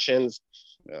 mansions.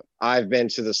 I've been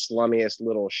to the slummiest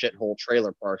little shithole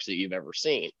trailer parks that you've ever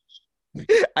seen.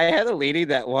 I had a lady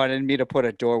that wanted me to put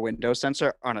a door window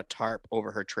sensor on a tarp over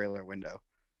her trailer window.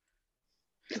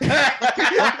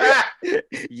 Yeah,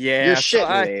 You're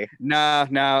shitting me. No,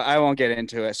 I won't get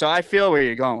into it. So I feel where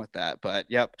you're going with that, but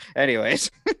yep. Anyways.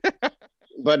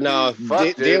 But no,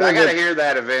 Fuck, dude, I gotta hear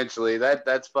that eventually.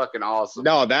 That's fucking awesome.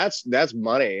 No, that's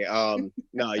money.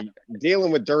 No,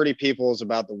 dealing with dirty people is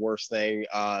about the worst thing.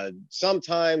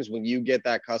 Sometimes when you get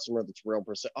that customer that's real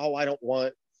person, oh, I don't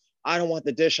want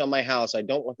the dish on my house. I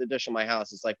don't want the dish on my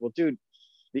house. It's like, well, dude,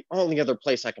 the only other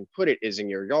place I can put it is in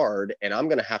your yard, and I'm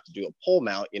gonna have to do a pole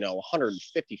mount,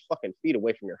 150 fucking feet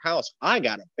away from your house. I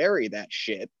gotta bury that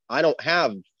shit. I don't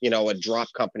have, a drop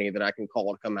company that I can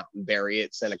call to come out and bury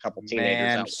it, send a couple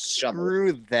teenagers out with a shovel.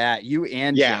 Screw that. You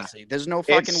and Jesse. There's no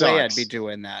fucking way I'd be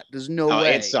doing that. There's no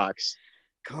way. It sucks.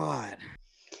 God.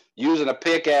 Using a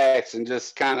pickaxe and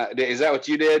just kind of, is that what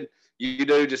you did? You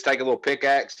do just take a little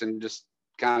pickaxe and just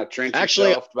kind of trench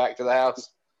yourself back to the house?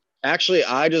 Actually,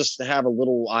 I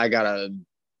got a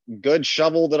good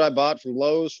shovel that I bought from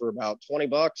Lowe's for about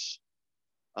 $20.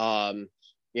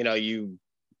 You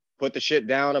put the shit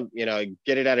down,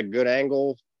 get it at a good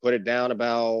angle, put it down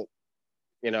about,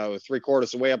 3/4 of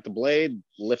the way up the blade,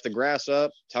 lift the grass up,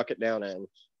 tuck it down in.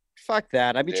 Fuck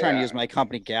that. I'd be trying to Yeah. use my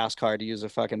company gas card to use a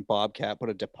fucking Bobcat, put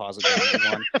a deposit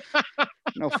down on one.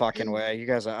 No fucking way. You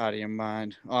guys are out of your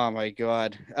mind. Oh my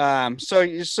god. So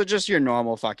just your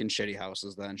normal fucking shitty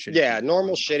houses then. Shitty Yeah, people normal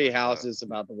and stuff shitty like that. house is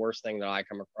about the worst thing that I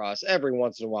come across. Every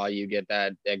once in a while, you get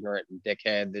that ignorant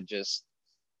dickhead that just,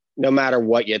 no matter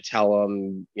what you tell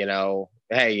them,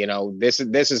 hey, this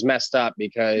is messed up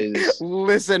because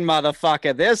Listen,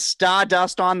 motherfucker, there's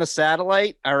stardust on the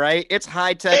satellite, all right? It's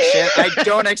high-tech shit. I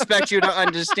don't expect you to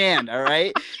understand, all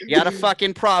right? You got a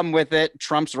fucking problem with it.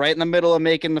 Trump's right in the middle of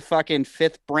making the fucking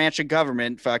fifth branch of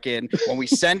government. Fucking, when we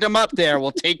send him up there,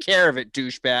 we'll take care of it,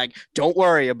 douchebag. Don't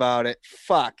worry about it.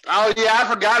 Fuck. Oh yeah, I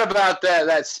forgot about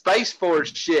that Space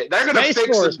Force shit. They're gonna Space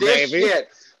fix Force, some dish baby. shit.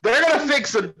 They're gonna fix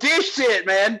some dish shit,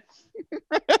 man.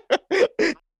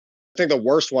 I think the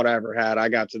worst one I ever had, I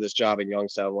got to this job in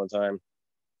Youngstown one time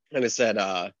and it said,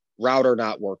 router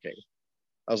not working.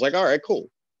 I was like, all right, cool.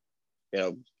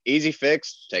 Easy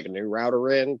fix, take a new router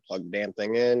in, plug the damn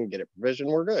thing in, get it provisioned,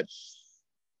 we're good.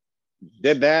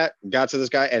 Did that, got to this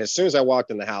guy, and as soon as I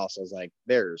walked in the house, I was like,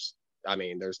 there's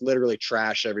literally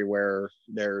trash everywhere.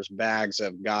 There's bags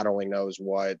of God only knows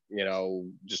what,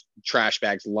 just trash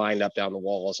bags lined up down the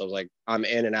walls. I was like, I'm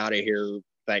in and out of here,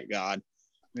 thank God.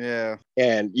 Yeah.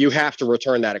 And you have to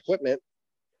return that equipment.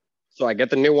 So I get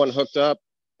the new one hooked up.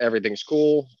 Everything's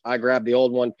cool. I grab the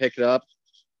old one, pick it up.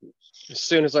 As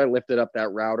soon as I lifted up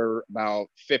that router, about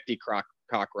 50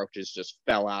 cockroaches just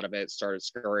fell out of it, started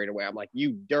scurrying away. I'm like,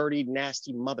 you dirty,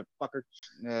 nasty motherfucker.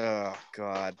 Oh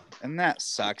god. And that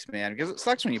sucks, man, because it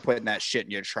sucks when you put that shit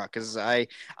in your truck. Because I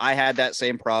had that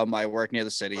same problem. I work near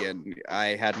the city and I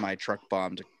had my truck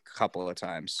bombed a couple of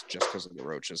times just because of the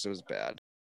roaches. It was bad.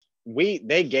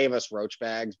 They gave us roach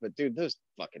bags, but dude, those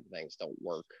fucking things don't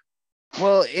work.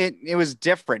 Well, it was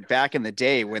different back in the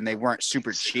day when they weren't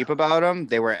super cheap about them.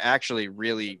 They were actually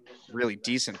really, really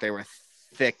decent. They were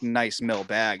thick, nice mill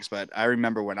bags. But I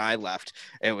remember when I left,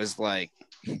 it was like,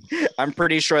 I'm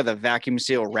pretty sure the vacuum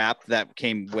seal wrap that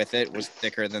came with it was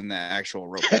thicker than the actual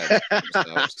rope bed.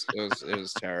 So it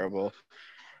was terrible.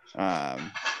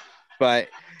 But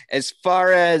as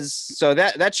far as, so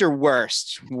that's your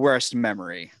worst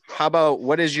memory. How about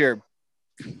what is your,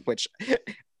 which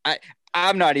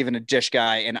I'm not even a dish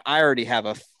guy, and I already have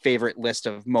a favorite list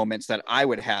of moments that I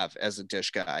would have as a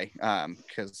dish guy,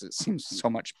 because it seems so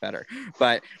much better.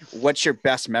 But what's your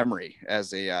best memory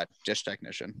as a dish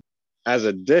technician? As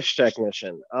a dish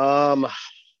technician,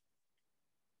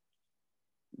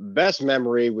 best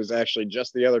memory was actually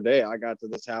just the other day. I got to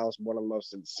this house, one of the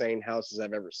most insane houses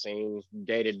I've ever seen.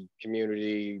 Gated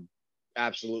community,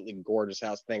 absolutely gorgeous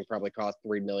house. Thing probably cost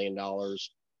 $3 million.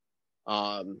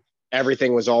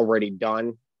 Everything was already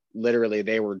done. Literally,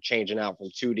 they were changing out from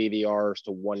 2 DVRs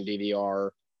to 1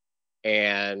 DVR,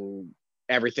 and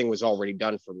everything was already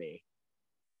done for me.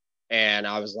 And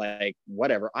I was like,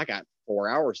 whatever, I got 4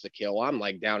 hours to kill. I'm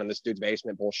like down in this dude's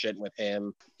basement bullshitting with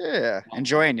him. Yeah,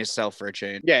 enjoying yourself for a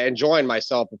change. Yeah, enjoying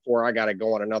myself before I got to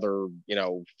go on another,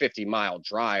 50-mile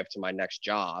drive to my next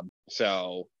job.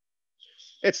 So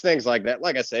it's things like that.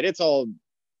 Like I said, it's all,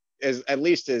 at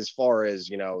least as far as,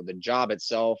 the job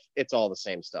itself, it's all the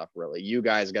same stuff, really. You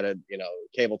guys got to,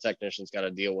 cable technicians got to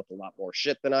deal with a lot more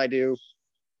shit than I do.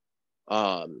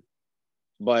 But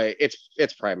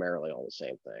it's primarily all the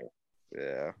same thing.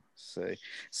 Yeah.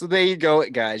 So there you go,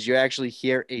 guys. You actually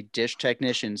hear a dish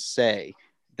technician say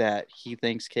that he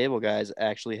thinks cable guys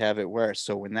actually have it worse.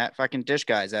 So when that fucking dish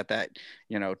guy's at that,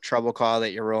 trouble call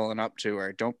that you're rolling up to,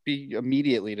 or don't be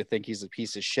immediately to think he's a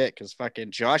piece of shit, because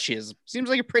fucking Josh seems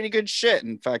like a pretty good shit,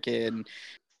 and fucking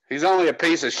he's only a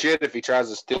piece of shit if he tries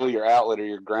to steal your outlet or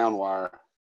your ground wire.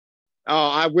 Oh,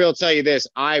 I will tell you this.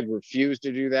 I refuse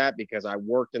to do that because I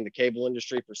worked in the cable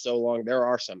industry for so long. There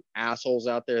are some assholes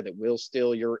out there that will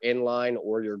steal your inline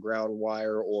or your ground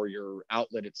wire or your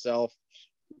outlet itself.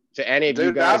 To any of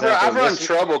you guys I've run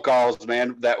trouble calls,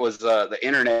 man. That was the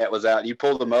internet was out. You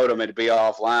pull the modem, it'd be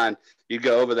offline. You'd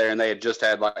go over there and they had just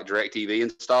had like DirecTV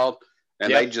installed,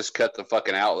 and they just cut the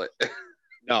fucking outlet.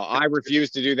 No, I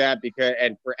refuse to do that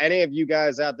and for any of you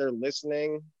guys out there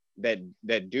listening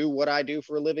that do what I do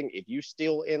for a living, if you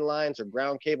steal inlines or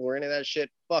ground cable or any of that shit,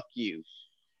 fuck you.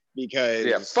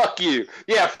 Because fuck you.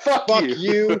 Fuck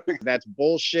you. That's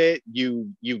bullshit. You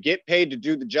get paid to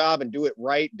do the job and do it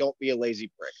right. Don't be a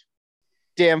lazy prick.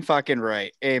 damn fucking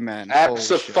right. Amen.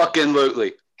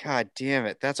 Absolutely. God damn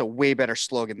it. That's a way better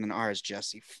slogan than ours,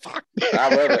 Jesse. Fuck.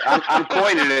 I love it. I'm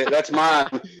coining it. That's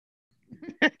mine.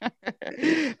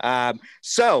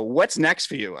 So what's next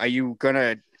for you? Are you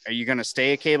gonna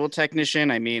stay a cable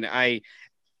technician? I mean,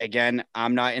 again,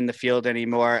 I'm not in the field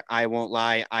anymore. I won't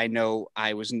lie. I know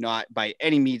I was not by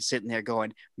any means sitting there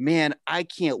going, man, I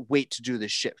can't wait to do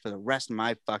this shit for the rest of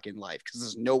my fucking life, because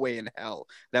there's no way in hell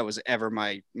that was ever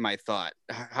my thought.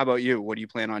 How about you? What do you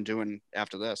plan on doing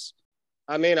after this?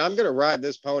 I mean, I'm gonna ride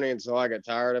this pony until I get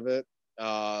tired of it.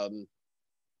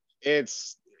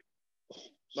 It's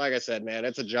like I said, man,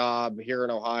 it's a job here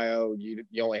in Ohio. You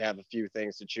only have a few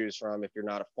things to choose from. If you're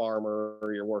not a farmer,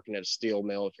 or you're working at a steel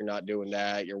mill. If you're not doing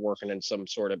that, you're working in some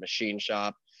sort of machine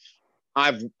shop.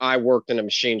 I worked in a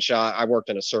machine shop. I worked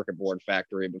in a circuit board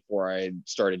factory before I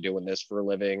started doing this for a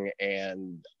living,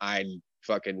 and I'd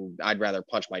rather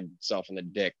punch myself in the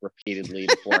dick repeatedly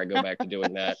before I go back to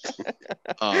doing that.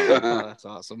 Oh, that's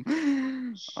awesome.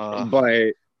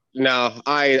 But no,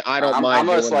 I don't mind. I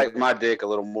must like my dick a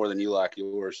little more than you like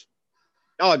yours.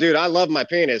 Oh, dude, I love my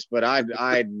penis, but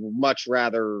I'd much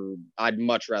rather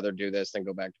do this than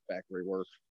go back to factory work.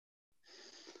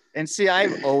 And see,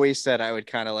 I've always said I would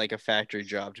kind of like a factory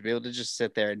job, to be able to just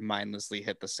sit there and mindlessly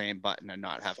hit the same button and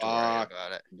not have to worry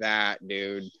about it. That,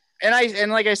 dude.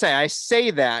 And like I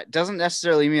say that doesn't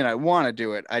necessarily mean I want to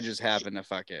do it. I just happen to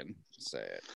fucking say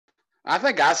it. I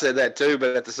think I said that too,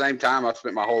 but at the same time, I've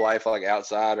spent my whole life like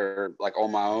outside or like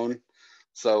on my own.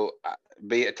 So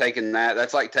be it taking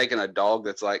that's like taking a dog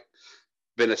that's like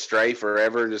been astray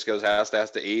forever and just goes house to house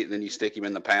to eat, and then you stick him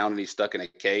in the pound and he's stuck in a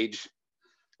cage.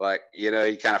 Like, you know,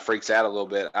 he kind of freaks out a little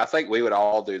bit. I think we would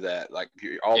all do that. Like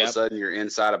all of a sudden you're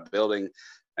inside a building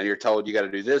and you're told you got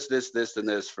to do this, and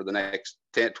this for the next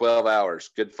 10, 12 hours.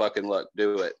 Good fucking luck.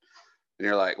 Do it. And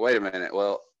you're like, wait a minute.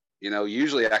 Well, you know,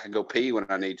 usually I can go pee when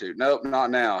I need to. Nope, not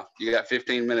now. You got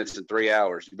 15 minutes and 3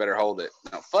 hours. You better hold it.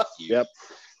 No, fuck you. Yep.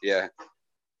 Yeah.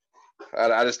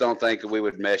 I just don't think we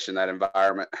would mesh in that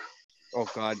environment. Oh,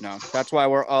 God, no. That's why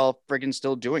we're all friggin'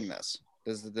 still doing this.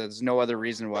 There's no other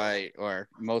reason why, or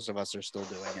most of us are still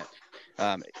doing it.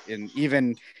 And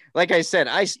even, like I said,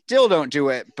 I still don't do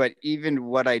it, but even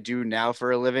what I do now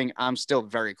for a living, I'm still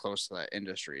very close to that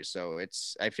industry. So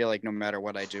I feel like no matter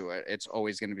what I do, it's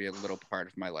always going to be a little part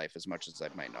of my life, as much as I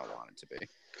might not want it to be.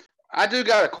 I do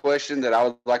got a question that I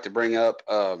would like to bring up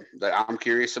that I'm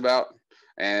curious about,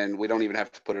 and we don't even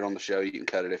have to put it on the show. You can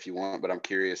cut it if you want, but I'm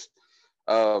curious.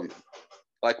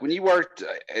 Like when you worked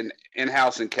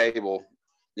in-house in cable,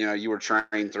 you know, you were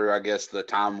trained through, I guess, the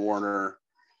Time Warner,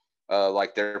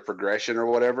 like their progression or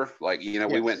whatever. Like, you know,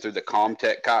 we went through the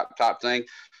Comtech type thing.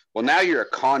 Well, now you're a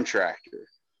contractor.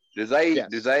 Do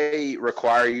they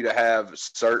require you to have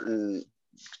certain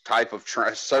type of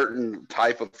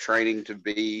training to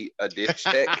be a dish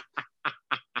tech?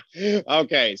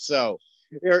 Okay, so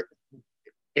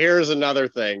here's another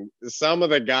thing. Some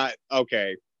of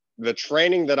the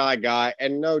training that I got,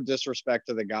 and no disrespect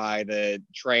to the guy that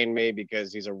trained me,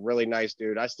 because he's a really nice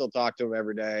dude. I still talk to him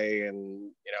every day, and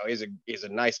you know, he's a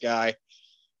nice guy.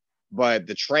 But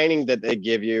the training that they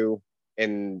give you,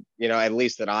 and you know, at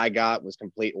least that I got, was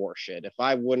complete horseshit. If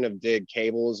I wouldn't have did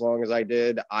cable as long as I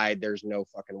did, there's no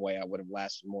fucking way I would have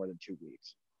lasted more than 2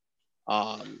 weeks.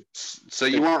 So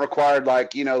you weren't required,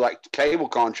 like, you know, like cable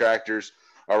contractors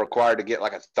are required to get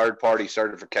like a third-party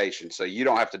certification. So you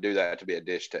don't have to do that to be a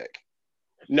dish tech.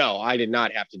 No, I did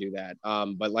not have to do that.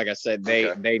 But like I said,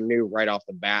 they knew right off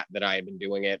the bat that I had been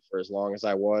doing it for as long as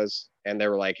I was. And they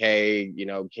were like, hey, you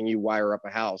know, can you wire up a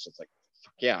house? It's like,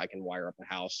 fuck yeah, I can wire up a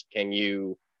house. Are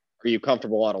you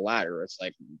comfortable on a ladder? It's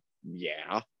like,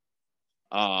 yeah.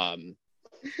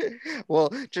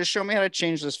 Well, just show me how to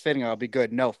change this fitting. I'll be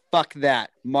good. No, fuck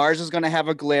that. Mars is going to have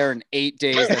a glare in 8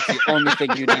 days. That's the only thing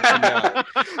you need to know.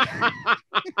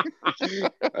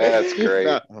 That's great.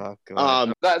 Oh,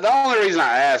 God. The only reason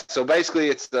I asked, so basically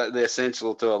it's the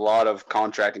essential to a lot of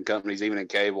contracting companies, even in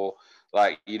cable.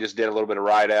 Like you just did a little bit of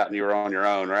ride out and you were on your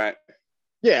own, right?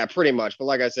 Yeah, pretty much. But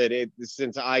like I said,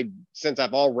 since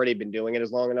I've already been doing it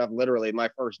as long enough, literally my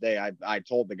first day, I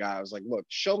told the guy, I was like, look,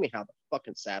 show me how the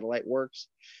fucking satellite works.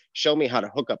 Show me how to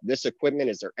hook up this equipment.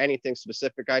 Is there anything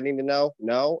specific I need to know?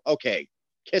 No? Okay.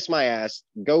 Kiss my ass.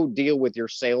 Go deal with your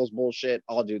sales bullshit.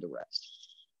 I'll do the rest.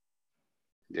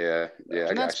 Yeah.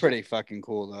 And that's pretty fucking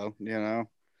cool, though, you know?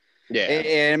 Yeah.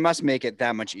 It must make it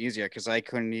that much easier, because I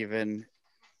couldn't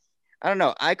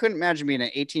imagine being an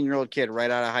 18-year-old kid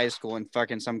right out of high school and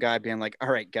fucking some guy being like,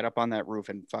 all right, get up on that roof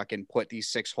and fucking put these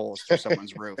 6 holes through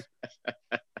someone's roof.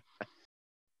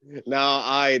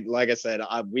 No, like I said,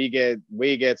 we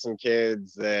get some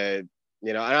kids that,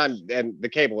 you know, and the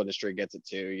cable industry gets it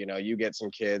too. You know, you get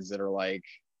some kids that are like,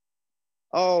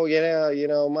 oh yeah, you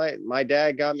know, my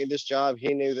dad got me this job.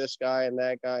 He knew this guy and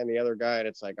that guy and the other guy, and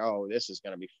it's like, oh, this is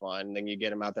gonna be fun. And then you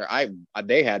get them out there.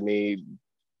 They had me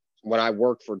when I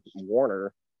worked for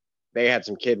Warner. they had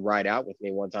some kid ride out with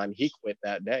me one time. He quit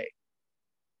that day.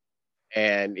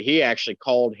 And he actually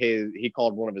called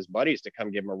one of his buddies to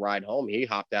come give him a ride home. He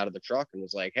hopped out of the truck and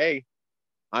was like, "Hey,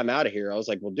 I'm out of here." I was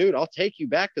like, "Well, dude, I'll take you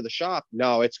back to the shop."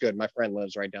 "No, it's good. My friend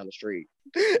lives right down the street."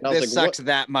 And I was This like, sucks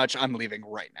that much. I'm leaving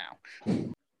right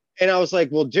now. and I was like,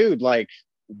 "Well, dude, like,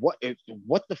 what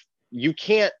the, you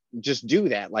can't just do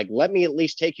that. Like, let me at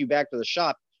least take you back to the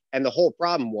shop." And the whole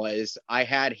problem was I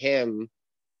had him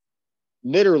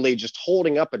literally just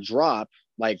holding up a drop.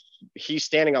 Like, he's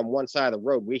standing on one side of the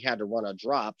road. We had to run a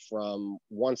drop from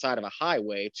one side of a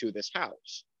highway to this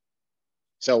house.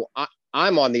 So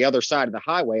I'm on the other side of the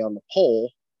highway on the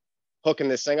pole, hooking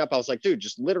this thing up. I was like, dude,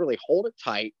 just literally hold it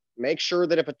tight. Make sure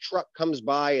that if a truck comes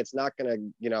by, it's not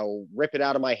going to, rip it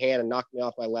out of my hand and knock me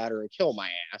off my ladder and kill my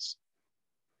ass.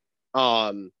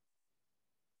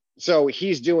 So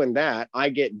he's doing that. I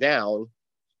get down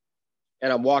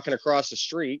and I'm walking across the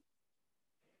street,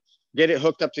 get it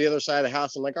hooked up to the other side of the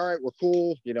house. I'm like, all right, we're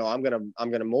cool. I'm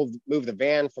gonna move the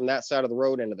van from that side of the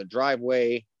road into the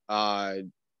driveway.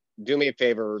 Do me a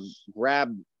favor,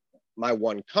 grab my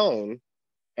one cone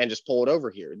and just pull it over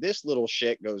here. This little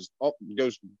shit goes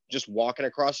just walking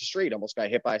across the street, almost got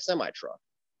hit by a semi truck.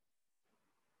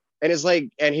 And he's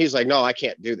like, "No, I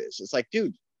can't do this." It's like,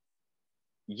 dude,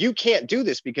 you can't do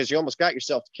this because you almost got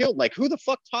yourself killed. Like, who the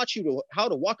fuck taught you how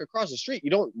to walk across the street?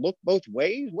 You don't look both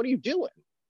ways. What are you doing?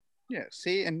 Yeah,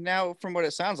 see, and now from what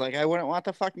it sounds like, I wouldn't want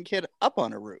the fucking kid up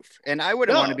on a roof. And I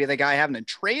wouldn't want to be the guy having to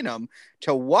train him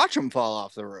to watch him fall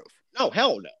off the roof. No,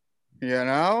 hell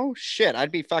no. Shit,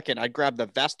 I'd grab the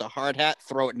vest, a hard hat,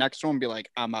 throw it next to him, and be like,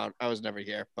 "I'm out. I was never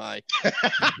here. Bye."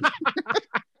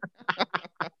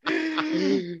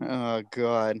 Oh,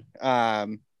 God.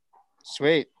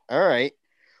 Sweet. All right.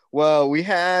 Well, we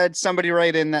had somebody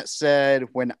write in that said,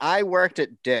 "When I worked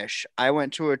at Dish, I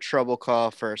went to a trouble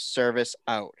call for a service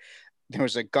out. There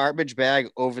was a garbage bag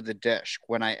over the dish.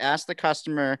 When I asked the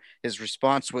customer, his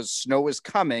response was snow is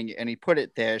coming, and he put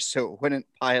it there so it wouldn't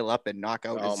pile up and knock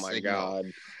out his signal."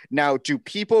 God. Now, do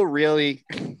people really,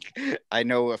 I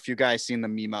know a few guys seen the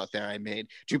meme out there I made.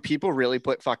 Do people really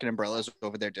put fucking umbrellas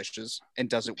over their dishes, and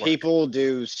does it work? People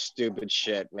do stupid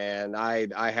shit, man. I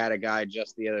had a guy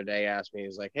just the other day ask me,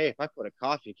 he's like, "Hey, if I put a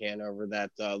coffee can over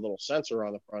that little sensor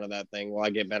on the front of that thing, will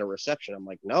I get better reception?" I'm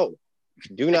like, "No,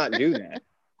 do not do that."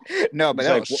 No, but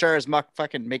that'll sure as muck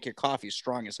fucking make your coffee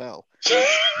strong as hell.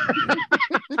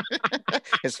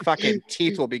 His fucking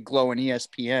teeth will be glowing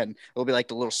ESPN. It'll be like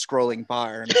the little scrolling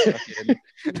bar.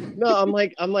 No, I'm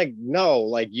like, no,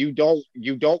 like you don't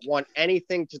want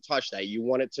anything to touch that. You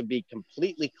want it to be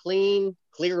completely clean,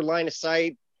 clear line of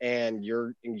sight, and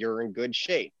you're in good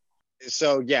shape.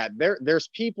 So yeah, there's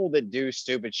people that do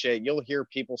stupid shit. You'll hear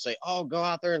people say, "Oh, go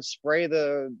out there and spray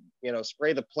the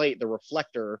plate, the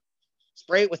reflector.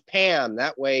 Spray it with Pam.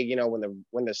 That way,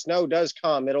 when the snow does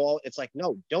come, it's like,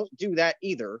 no, don't do that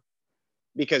either.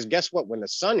 Because guess what? When the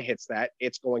sun hits that,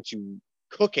 it's going to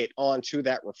cook it onto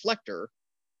that reflector.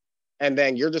 And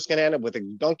then you're just going to end up with a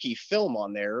gunky film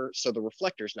on there. So the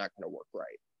reflector's not going to work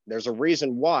right. There's a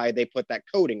reason why they put that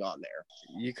coating on there.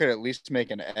 You could at least make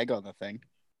an egg on the thing."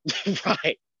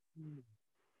 Right.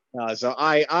 So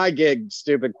I get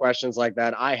stupid questions like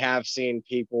that. I have seen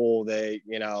people that,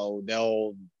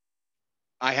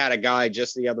 I had a guy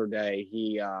just the other day.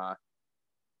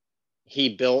 He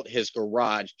built his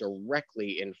garage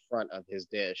directly in front of his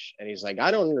dish, and he's like,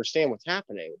 "I don't understand what's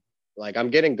happening. Like,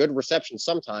 I'm getting good reception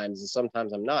sometimes, and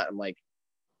sometimes I'm not." I'm like,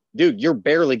 "Dude, you're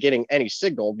barely getting any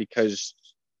signal because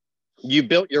you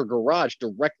built your garage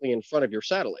directly in front of your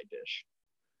satellite dish."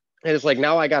 And it's like,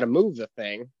 now I got to move the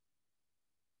thing.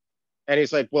 And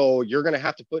he's like, "Well, you're gonna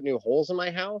have to put new holes in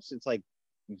my house." It's like,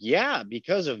 yeah,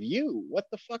 because of you. What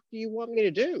the fuck do you want me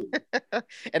to do?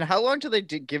 And how long do they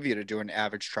give you to do an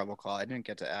average trouble call? I didn't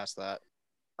get to ask that.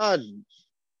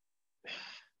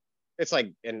 It's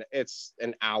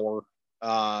an hour.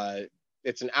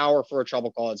 It's an hour for a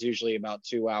trouble call. It's usually about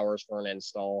 2 hours for an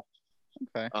install.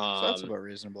 Okay, so that's about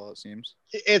reasonable, it seems.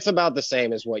 It's about the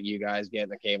same as what you guys get in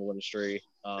the cable industry.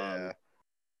 Yeah.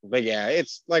 But yeah,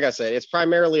 it's like I said, it's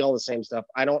primarily all the same stuff.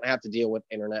 I don't have to deal with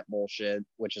internet bullshit,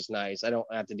 which is nice. I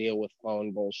don't have to deal with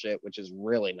phone bullshit, which is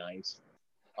really nice.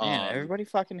 Man, everybody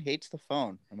fucking hates the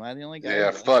phone. Am I the only guy? Yeah,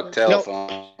 fuck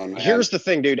telephone. No, here's the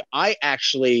thing, dude. I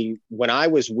actually, when I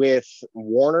was with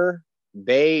Warner,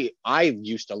 I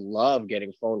used to love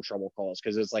getting phone trouble calls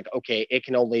because it's like, okay, it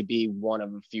can only be one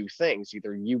of a few things.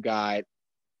 Either you got,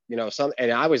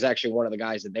 and I was actually one of the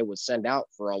guys that they would send out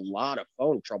for a lot of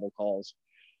phone trouble calls.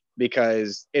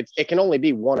 Because it can only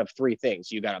be one of three things.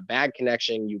 You got a bad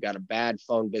connection, you got a bad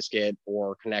phone biscuit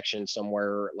or connection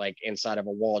somewhere like inside of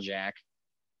a wall jack,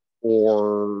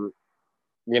 or,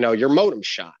 your modem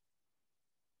shot.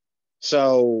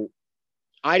 So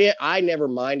I never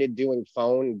minded doing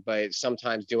phone, but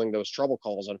sometimes doing those trouble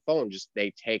calls on phone,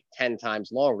 they take 10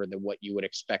 times longer than what you would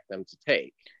expect them to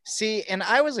take. See, and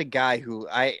I was a guy who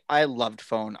I loved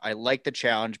phone. I like the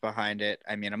challenge behind it.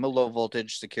 I mean, I'm a low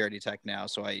voltage security tech now,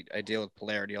 so I deal with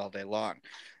polarity all day long.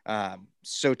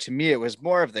 So to me, it was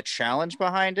more of the challenge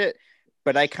behind it.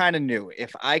 But I kind of knew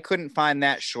if I couldn't find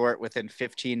that short within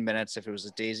 15 minutes, if it was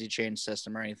a daisy chain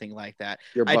system or anything like that,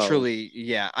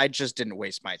 I just didn't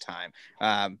waste my time.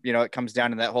 It comes down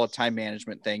to that whole time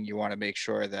management thing. You want to make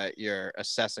sure that you're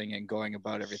assessing and going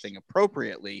about everything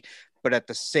appropriately. But at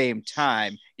the same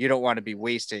time, you don't want to be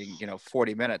wasting,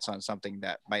 40 minutes on something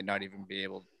that might not even be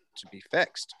able to be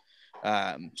fixed.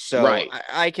 So Right.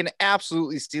 I can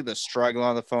absolutely see the struggle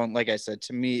on the phone. Like I said,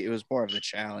 to me, it was more of the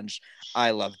challenge.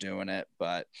 I love doing it,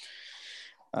 but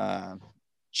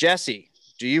Jesse,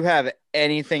 do you have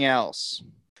anything else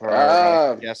for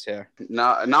our guest here?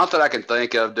 Not that I can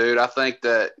think of, dude. I think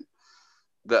that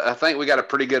I think we got a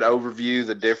pretty good overview of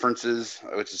the differences,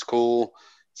 which is cool.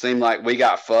 Seemed like we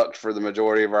got fucked for the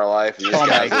majority of our life, and this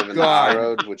guy's living the high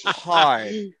road, which is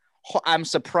hard. I'm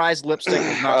surprised lipstick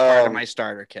was not part of my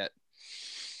starter kit.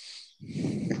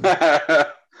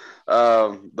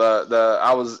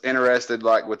 I was interested,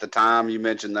 like, with the time you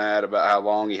mentioned that about how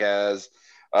long he has,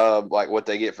 like what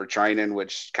they get for training,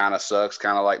 which kind of sucks,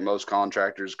 kind of like most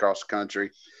contractors across the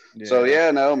country. Yeah.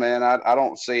 So no, man, I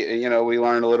don't see. We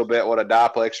learned a little bit what a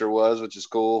diplexer was, which is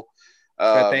cool.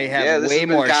 But they have way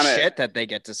more shit that they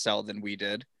get to sell than we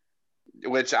did.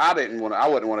 Which I wouldn't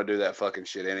want to do that fucking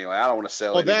shit anyway. I don't want to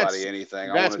sell anybody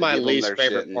anything. That's my least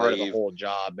favorite part of the whole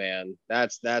job, man.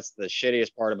 That's the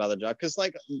shittiest part about the job. Cause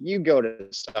like you go to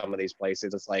some of these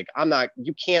places, it's like,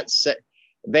 you can't say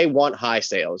they want high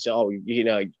sales. Oh,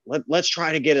 let's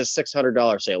try to get a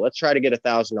 $600 sale. Let's try to get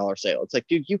 $1,000 sale. It's like,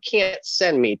 dude, you can't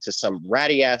send me to some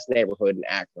ratty ass neighborhood in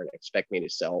Akron and expect me to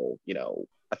sell,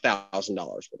 $1,000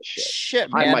 worth of shit.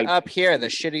 Shit, man. Up here, the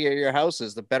shittier your house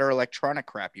is, the better electronic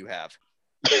crap you have.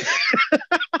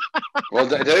 Well,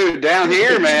 dude, down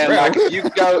here, man, like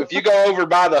if you go over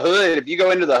by the hood, if you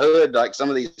go into the hood, like some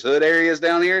of these hood areas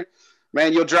down here,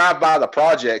 man, you'll drive by the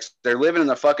projects. They're living in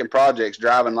the fucking projects,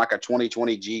 driving like a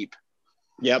 2020 Jeep.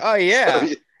 Yep. Oh yeah.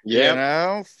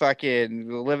 So, fucking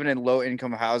living in low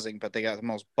income housing, but they got the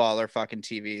most baller fucking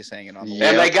TVs hanging on the wall.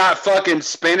 And they got fucking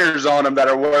spinners on them that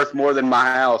are worth more than my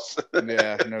house.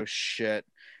 Yeah, no shit.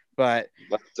 But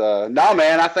no,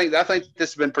 man, I think this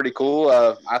has been pretty cool.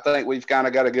 I think we've kind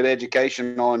of got a good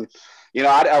education on, a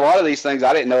lot of these things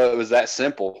I didn't know it was that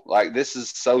simple. Like, this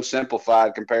is so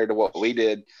simplified compared to what we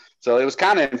did. So it was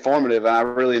kind of informative, and I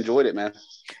really enjoyed it, man.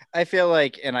 I feel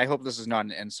like, and I hope this is not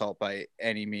an insult by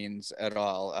any means at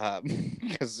all,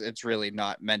 because it's really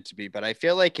not meant to be. But I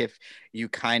feel like if you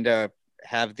kind of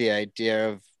have the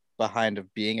idea behind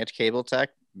being a cable tech,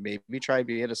 maybe try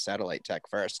being a satellite tech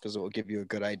first, because it will give you a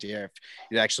good idea if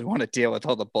you actually want to deal with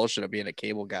all the bullshit of being a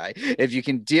cable guy. If you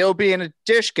can deal being a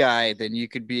dish guy, then you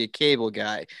could be a cable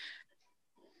guy.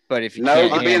 But if you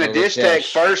being a dish tech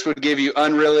first would give you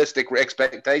unrealistic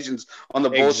expectations on the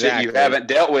bullshit you haven't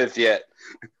dealt with yet.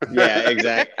 Yeah,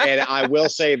 exactly. And I will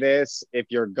say this, if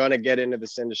you're going to get into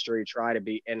this industry, try to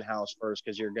be in-house first,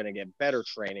 because you're going to get better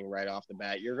training right off the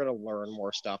bat. You're going to learn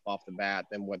more stuff off the bat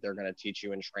than what they're going to teach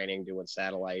you in training doing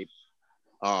satellite.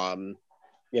 I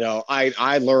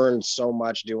learned so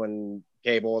much doing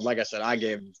cable. And like I said, I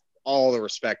gave all the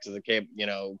respect to the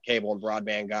cable and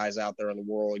broadband guys out there in the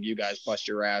world. You guys bust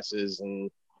your asses,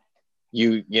 and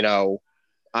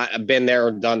I've been there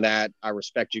and done that. I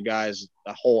respect you guys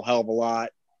a whole hell of a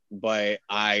lot, but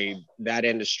that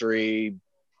industry,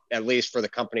 at least for the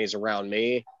companies around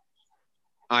me,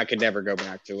 I could never go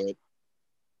back to it.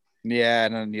 Yeah,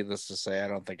 and needless to say, I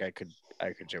don't think I could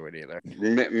do it either.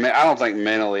 I don't think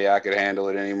mentally I could handle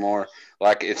it anymore.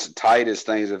 Like, it's tight as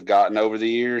things have gotten over the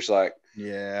years. Like,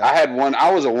 yeah,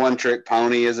 I was a one-trick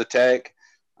pony as a tech.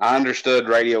 I understood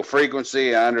radio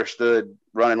frequency. I understood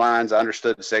running lines. I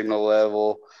understood signal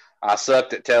level. I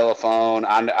sucked at telephone.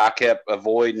 I kept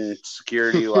avoiding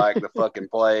security like the fucking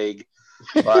plague.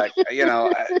 Like,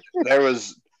 there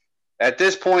was, at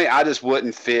this point, I just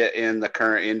wouldn't fit in the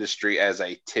current industry as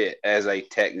a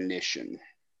technician.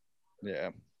 Yeah.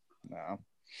 No.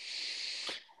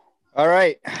 All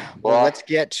right. Well, let's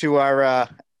get to our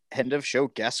end of show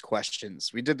guest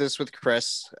questions. We did this with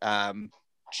Chris.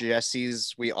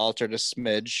 Jesse's, we altered a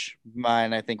smidge.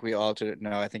 Mine, I think we altered it.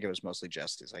 No, I think it was mostly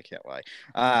Jesse's. I can't lie.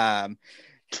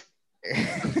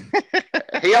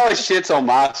 He always shits on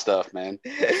my stuff, man.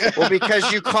 Well,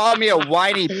 because you call me a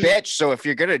whiny bitch, so if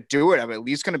you're gonna do it, I'm at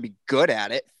least gonna be good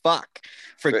at it. Fuck.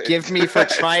 Forgive me for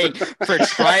trying to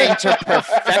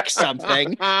perfect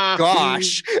something.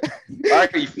 Gosh. Are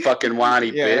you fucking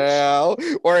whiny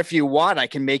bitch? Or if you want, I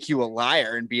can make you a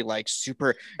liar and be like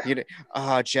super,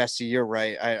 Jesse, you're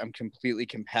right. I'm completely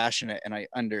compassionate and I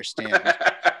understand.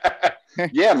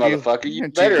 Yeah, motherfucker, you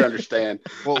better understand.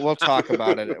 We'll talk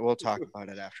about it. We'll talk about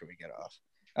it after we get off.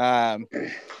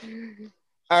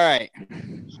 All right.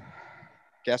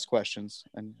 Guess questions.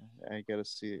 And I gotta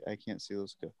see. I can't see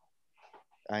those go.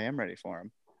 I am ready for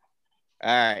them.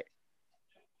 All right.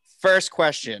 First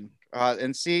question.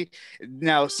 And see,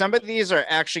 now some of these are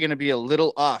actually going to be a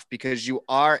little off because you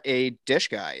are a dish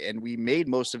guy, and we made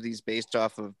most of these based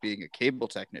off of being a cable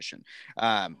technician.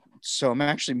 So I'm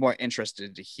actually more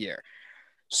interested to hear.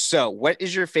 So, what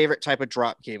is your favorite type of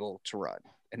drop cable to run?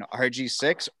 An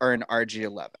RG6 or an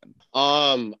RG11?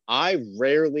 I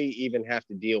rarely even have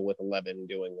to deal with 11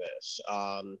 doing this.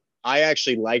 I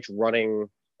actually liked running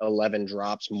 11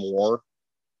 drops more,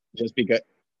 just because.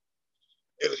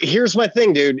 Here's my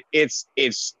thing, dude. It's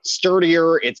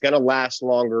sturdier. It's gonna last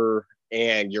longer,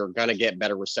 and you're gonna get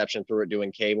better reception through it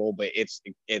doing cable. But it's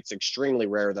extremely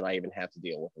rare that I even have to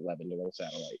deal with 11 doing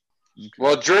satellite. Okay.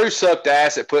 Well, Drew sucked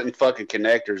ass at putting fucking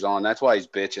connectors on. That's why he's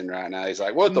bitching right now. He's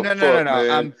like, "What the fuck, man?"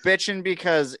 I'm bitching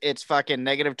because it's fucking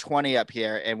 -20 up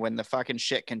here, and when the fucking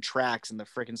shit contracts and the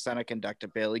freaking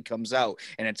semiconductor barely comes out,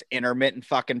 and it's intermittent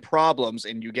fucking problems,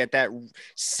 and you get that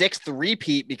 6th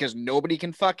repeat because nobody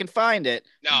can fucking find it.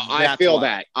 No, I feel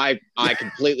that. I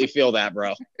completely feel that,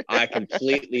 bro. I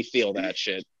completely feel that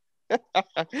shit.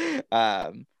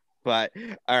 But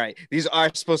all right, these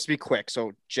are supposed to be quick,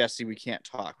 so Jesse, we can't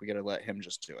talk. We gotta let him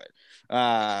just do it.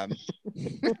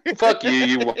 Fuck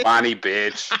you whiny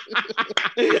bitch.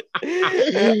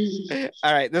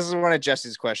 All right, this is one of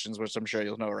Jesse's questions, which I'm sure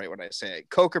you'll know right when I say it.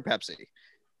 Coke or Pepsi?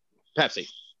 Pepsi.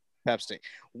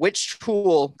 Which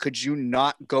tool could you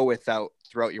not go without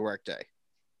throughout your workday?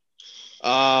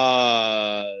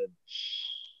 God,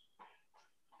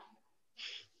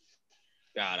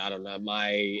 I don't know. My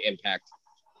Impact.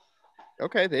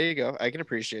 Okay, there you go. I can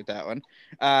appreciate that one.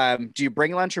 Do you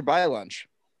bring lunch or buy lunch?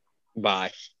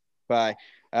 Buy.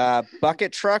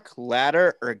 Bucket truck,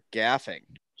 ladder, or gaffing?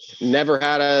 Never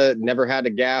had a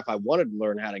gaff. I wanted to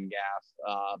learn how to gaff,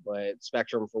 but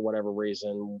Spectrum, for whatever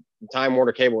reason, Time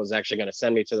Warner Cable was actually going to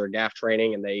send me to their gaff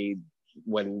training, and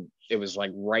when it was like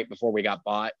right before we got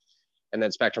bought, and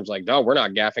then Spectrum's like, "No, we're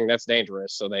not gaffing. That's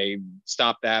dangerous." So they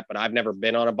stopped that. But I've never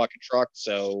been on a bucket truck,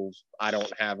 so I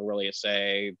don't have really a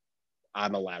say.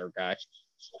 I'm a ladder guy.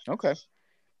 Okay.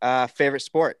 Favorite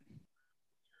sport?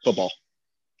 Football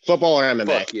or MMA.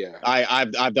 Fuck yeah.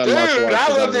 I've done dude, martial arts.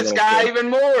 I love this guy even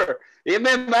more.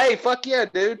 MMA. Fuck yeah,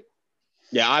 dude.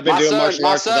 Yeah, I've been doing martial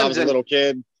arts since I was a little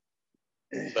kid.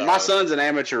 So. My son's an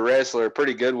amateur wrestler,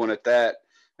 pretty good one at that.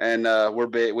 And we're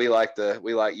big. We like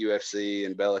UFC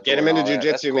and Bellator. Get him into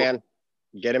jiu-jitsu, man.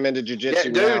 Get him into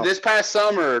jiu-jitsu. Yeah, dude, this past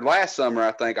summer, last summer,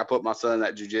 I think I put my son in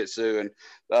that jiu-jitsu, and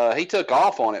he took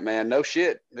off on it, man. No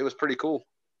shit. It was pretty cool.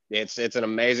 It's an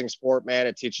amazing sport, man.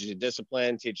 It teaches you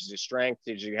discipline, teaches you strength,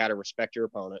 teaches you how to respect your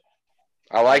opponent.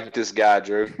 I like this guy,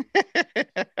 Drew.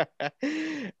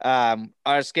 On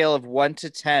a scale of 1 to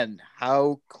 10,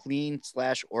 how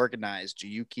clean/organized do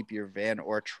you keep your van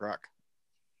or truck?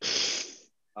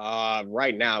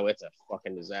 Right now it's a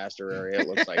fucking disaster area. It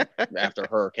looks like after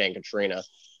Hurricane Katrina.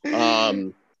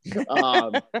 No,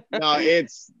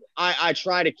 I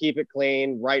try to keep it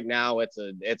clean. Right now it's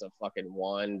a fucking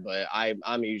 1, but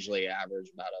I'm usually average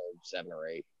about a 7 or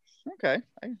 8. Okay.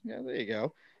 Yeah, there you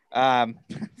go.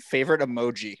 Favorite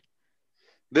emoji?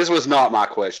 This was not my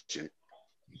question.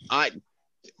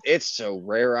 It's so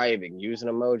rare I even use an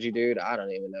emoji, dude. I don't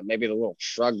even know. Maybe the little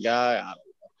shrug guy. I don't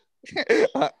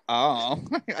know.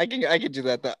 I can do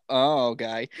that. The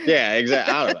guy. Yeah,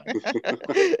 exactly. I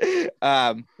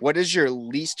don't know. What is your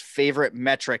least favorite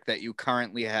metric that you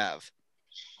currently have?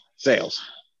 Sales.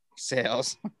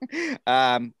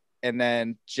 And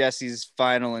then Jesse's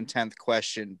final and 10th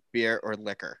question: beer or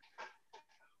liquor?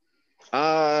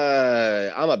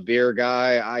 I'm a beer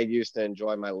guy. I used to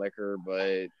enjoy my liquor,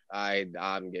 but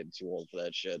I'm getting too old for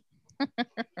that shit.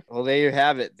 Well, there you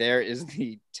have it. There is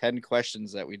the 10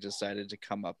 questions that we decided to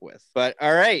come up with. But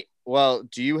all right. Well,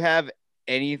 do you have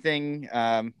anything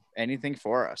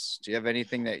for us? Do you have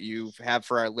anything that you have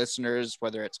for our listeners,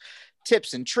 whether it's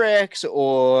tips and tricks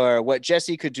or what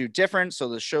Jesse could do different so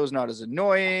the show's not as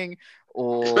annoying,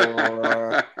 or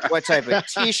what type of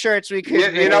t-shirts we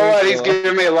could you know what? He's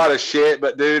giving me a lot of shit,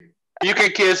 but dude, You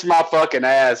can kiss my fucking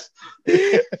ass.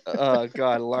 Oh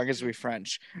God, as long as we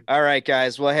French. All right,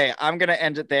 guys. Well, hey, I'm gonna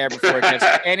end it there before it gets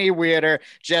any weirder.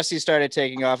 Jesse started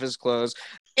taking off his clothes.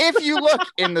 If you look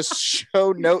in the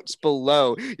show notes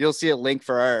below, you'll see a link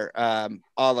for our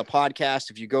all the podcast.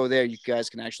 If you go there, you guys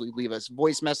can actually leave us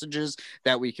voice messages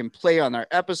that we can play on our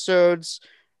episodes.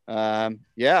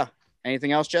 Yeah.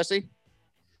 Anything else, Jesse?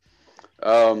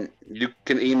 You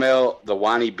can email the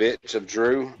whiny bitch of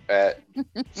Drew at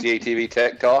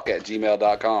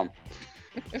catvtechtalk@gmail.com.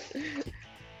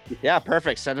 Yeah,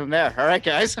 perfect. Send them there. All right,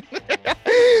 guys.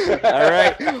 All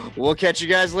right. We'll catch you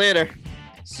guys later.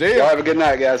 See Y'all ya. have a good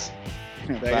night, guys.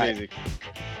 Take Bye. it easy.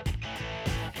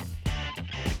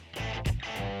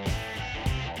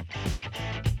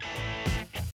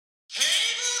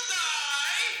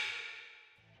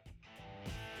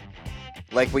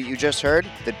 Like what you just heard?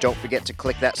 Then don't forget to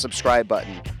click that subscribe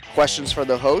button. Questions for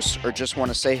the host or just want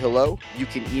to say hello? You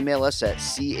can email us at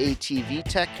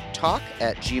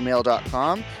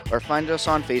catvtechtalk@gmail.com or find us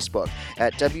on Facebook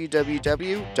at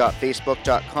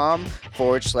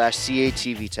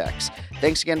www.facebook.com/catvtechs.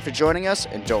 Thanks again for joining us,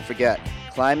 and don't forget,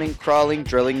 climbing, crawling,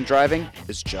 drilling, driving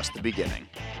is just the beginning.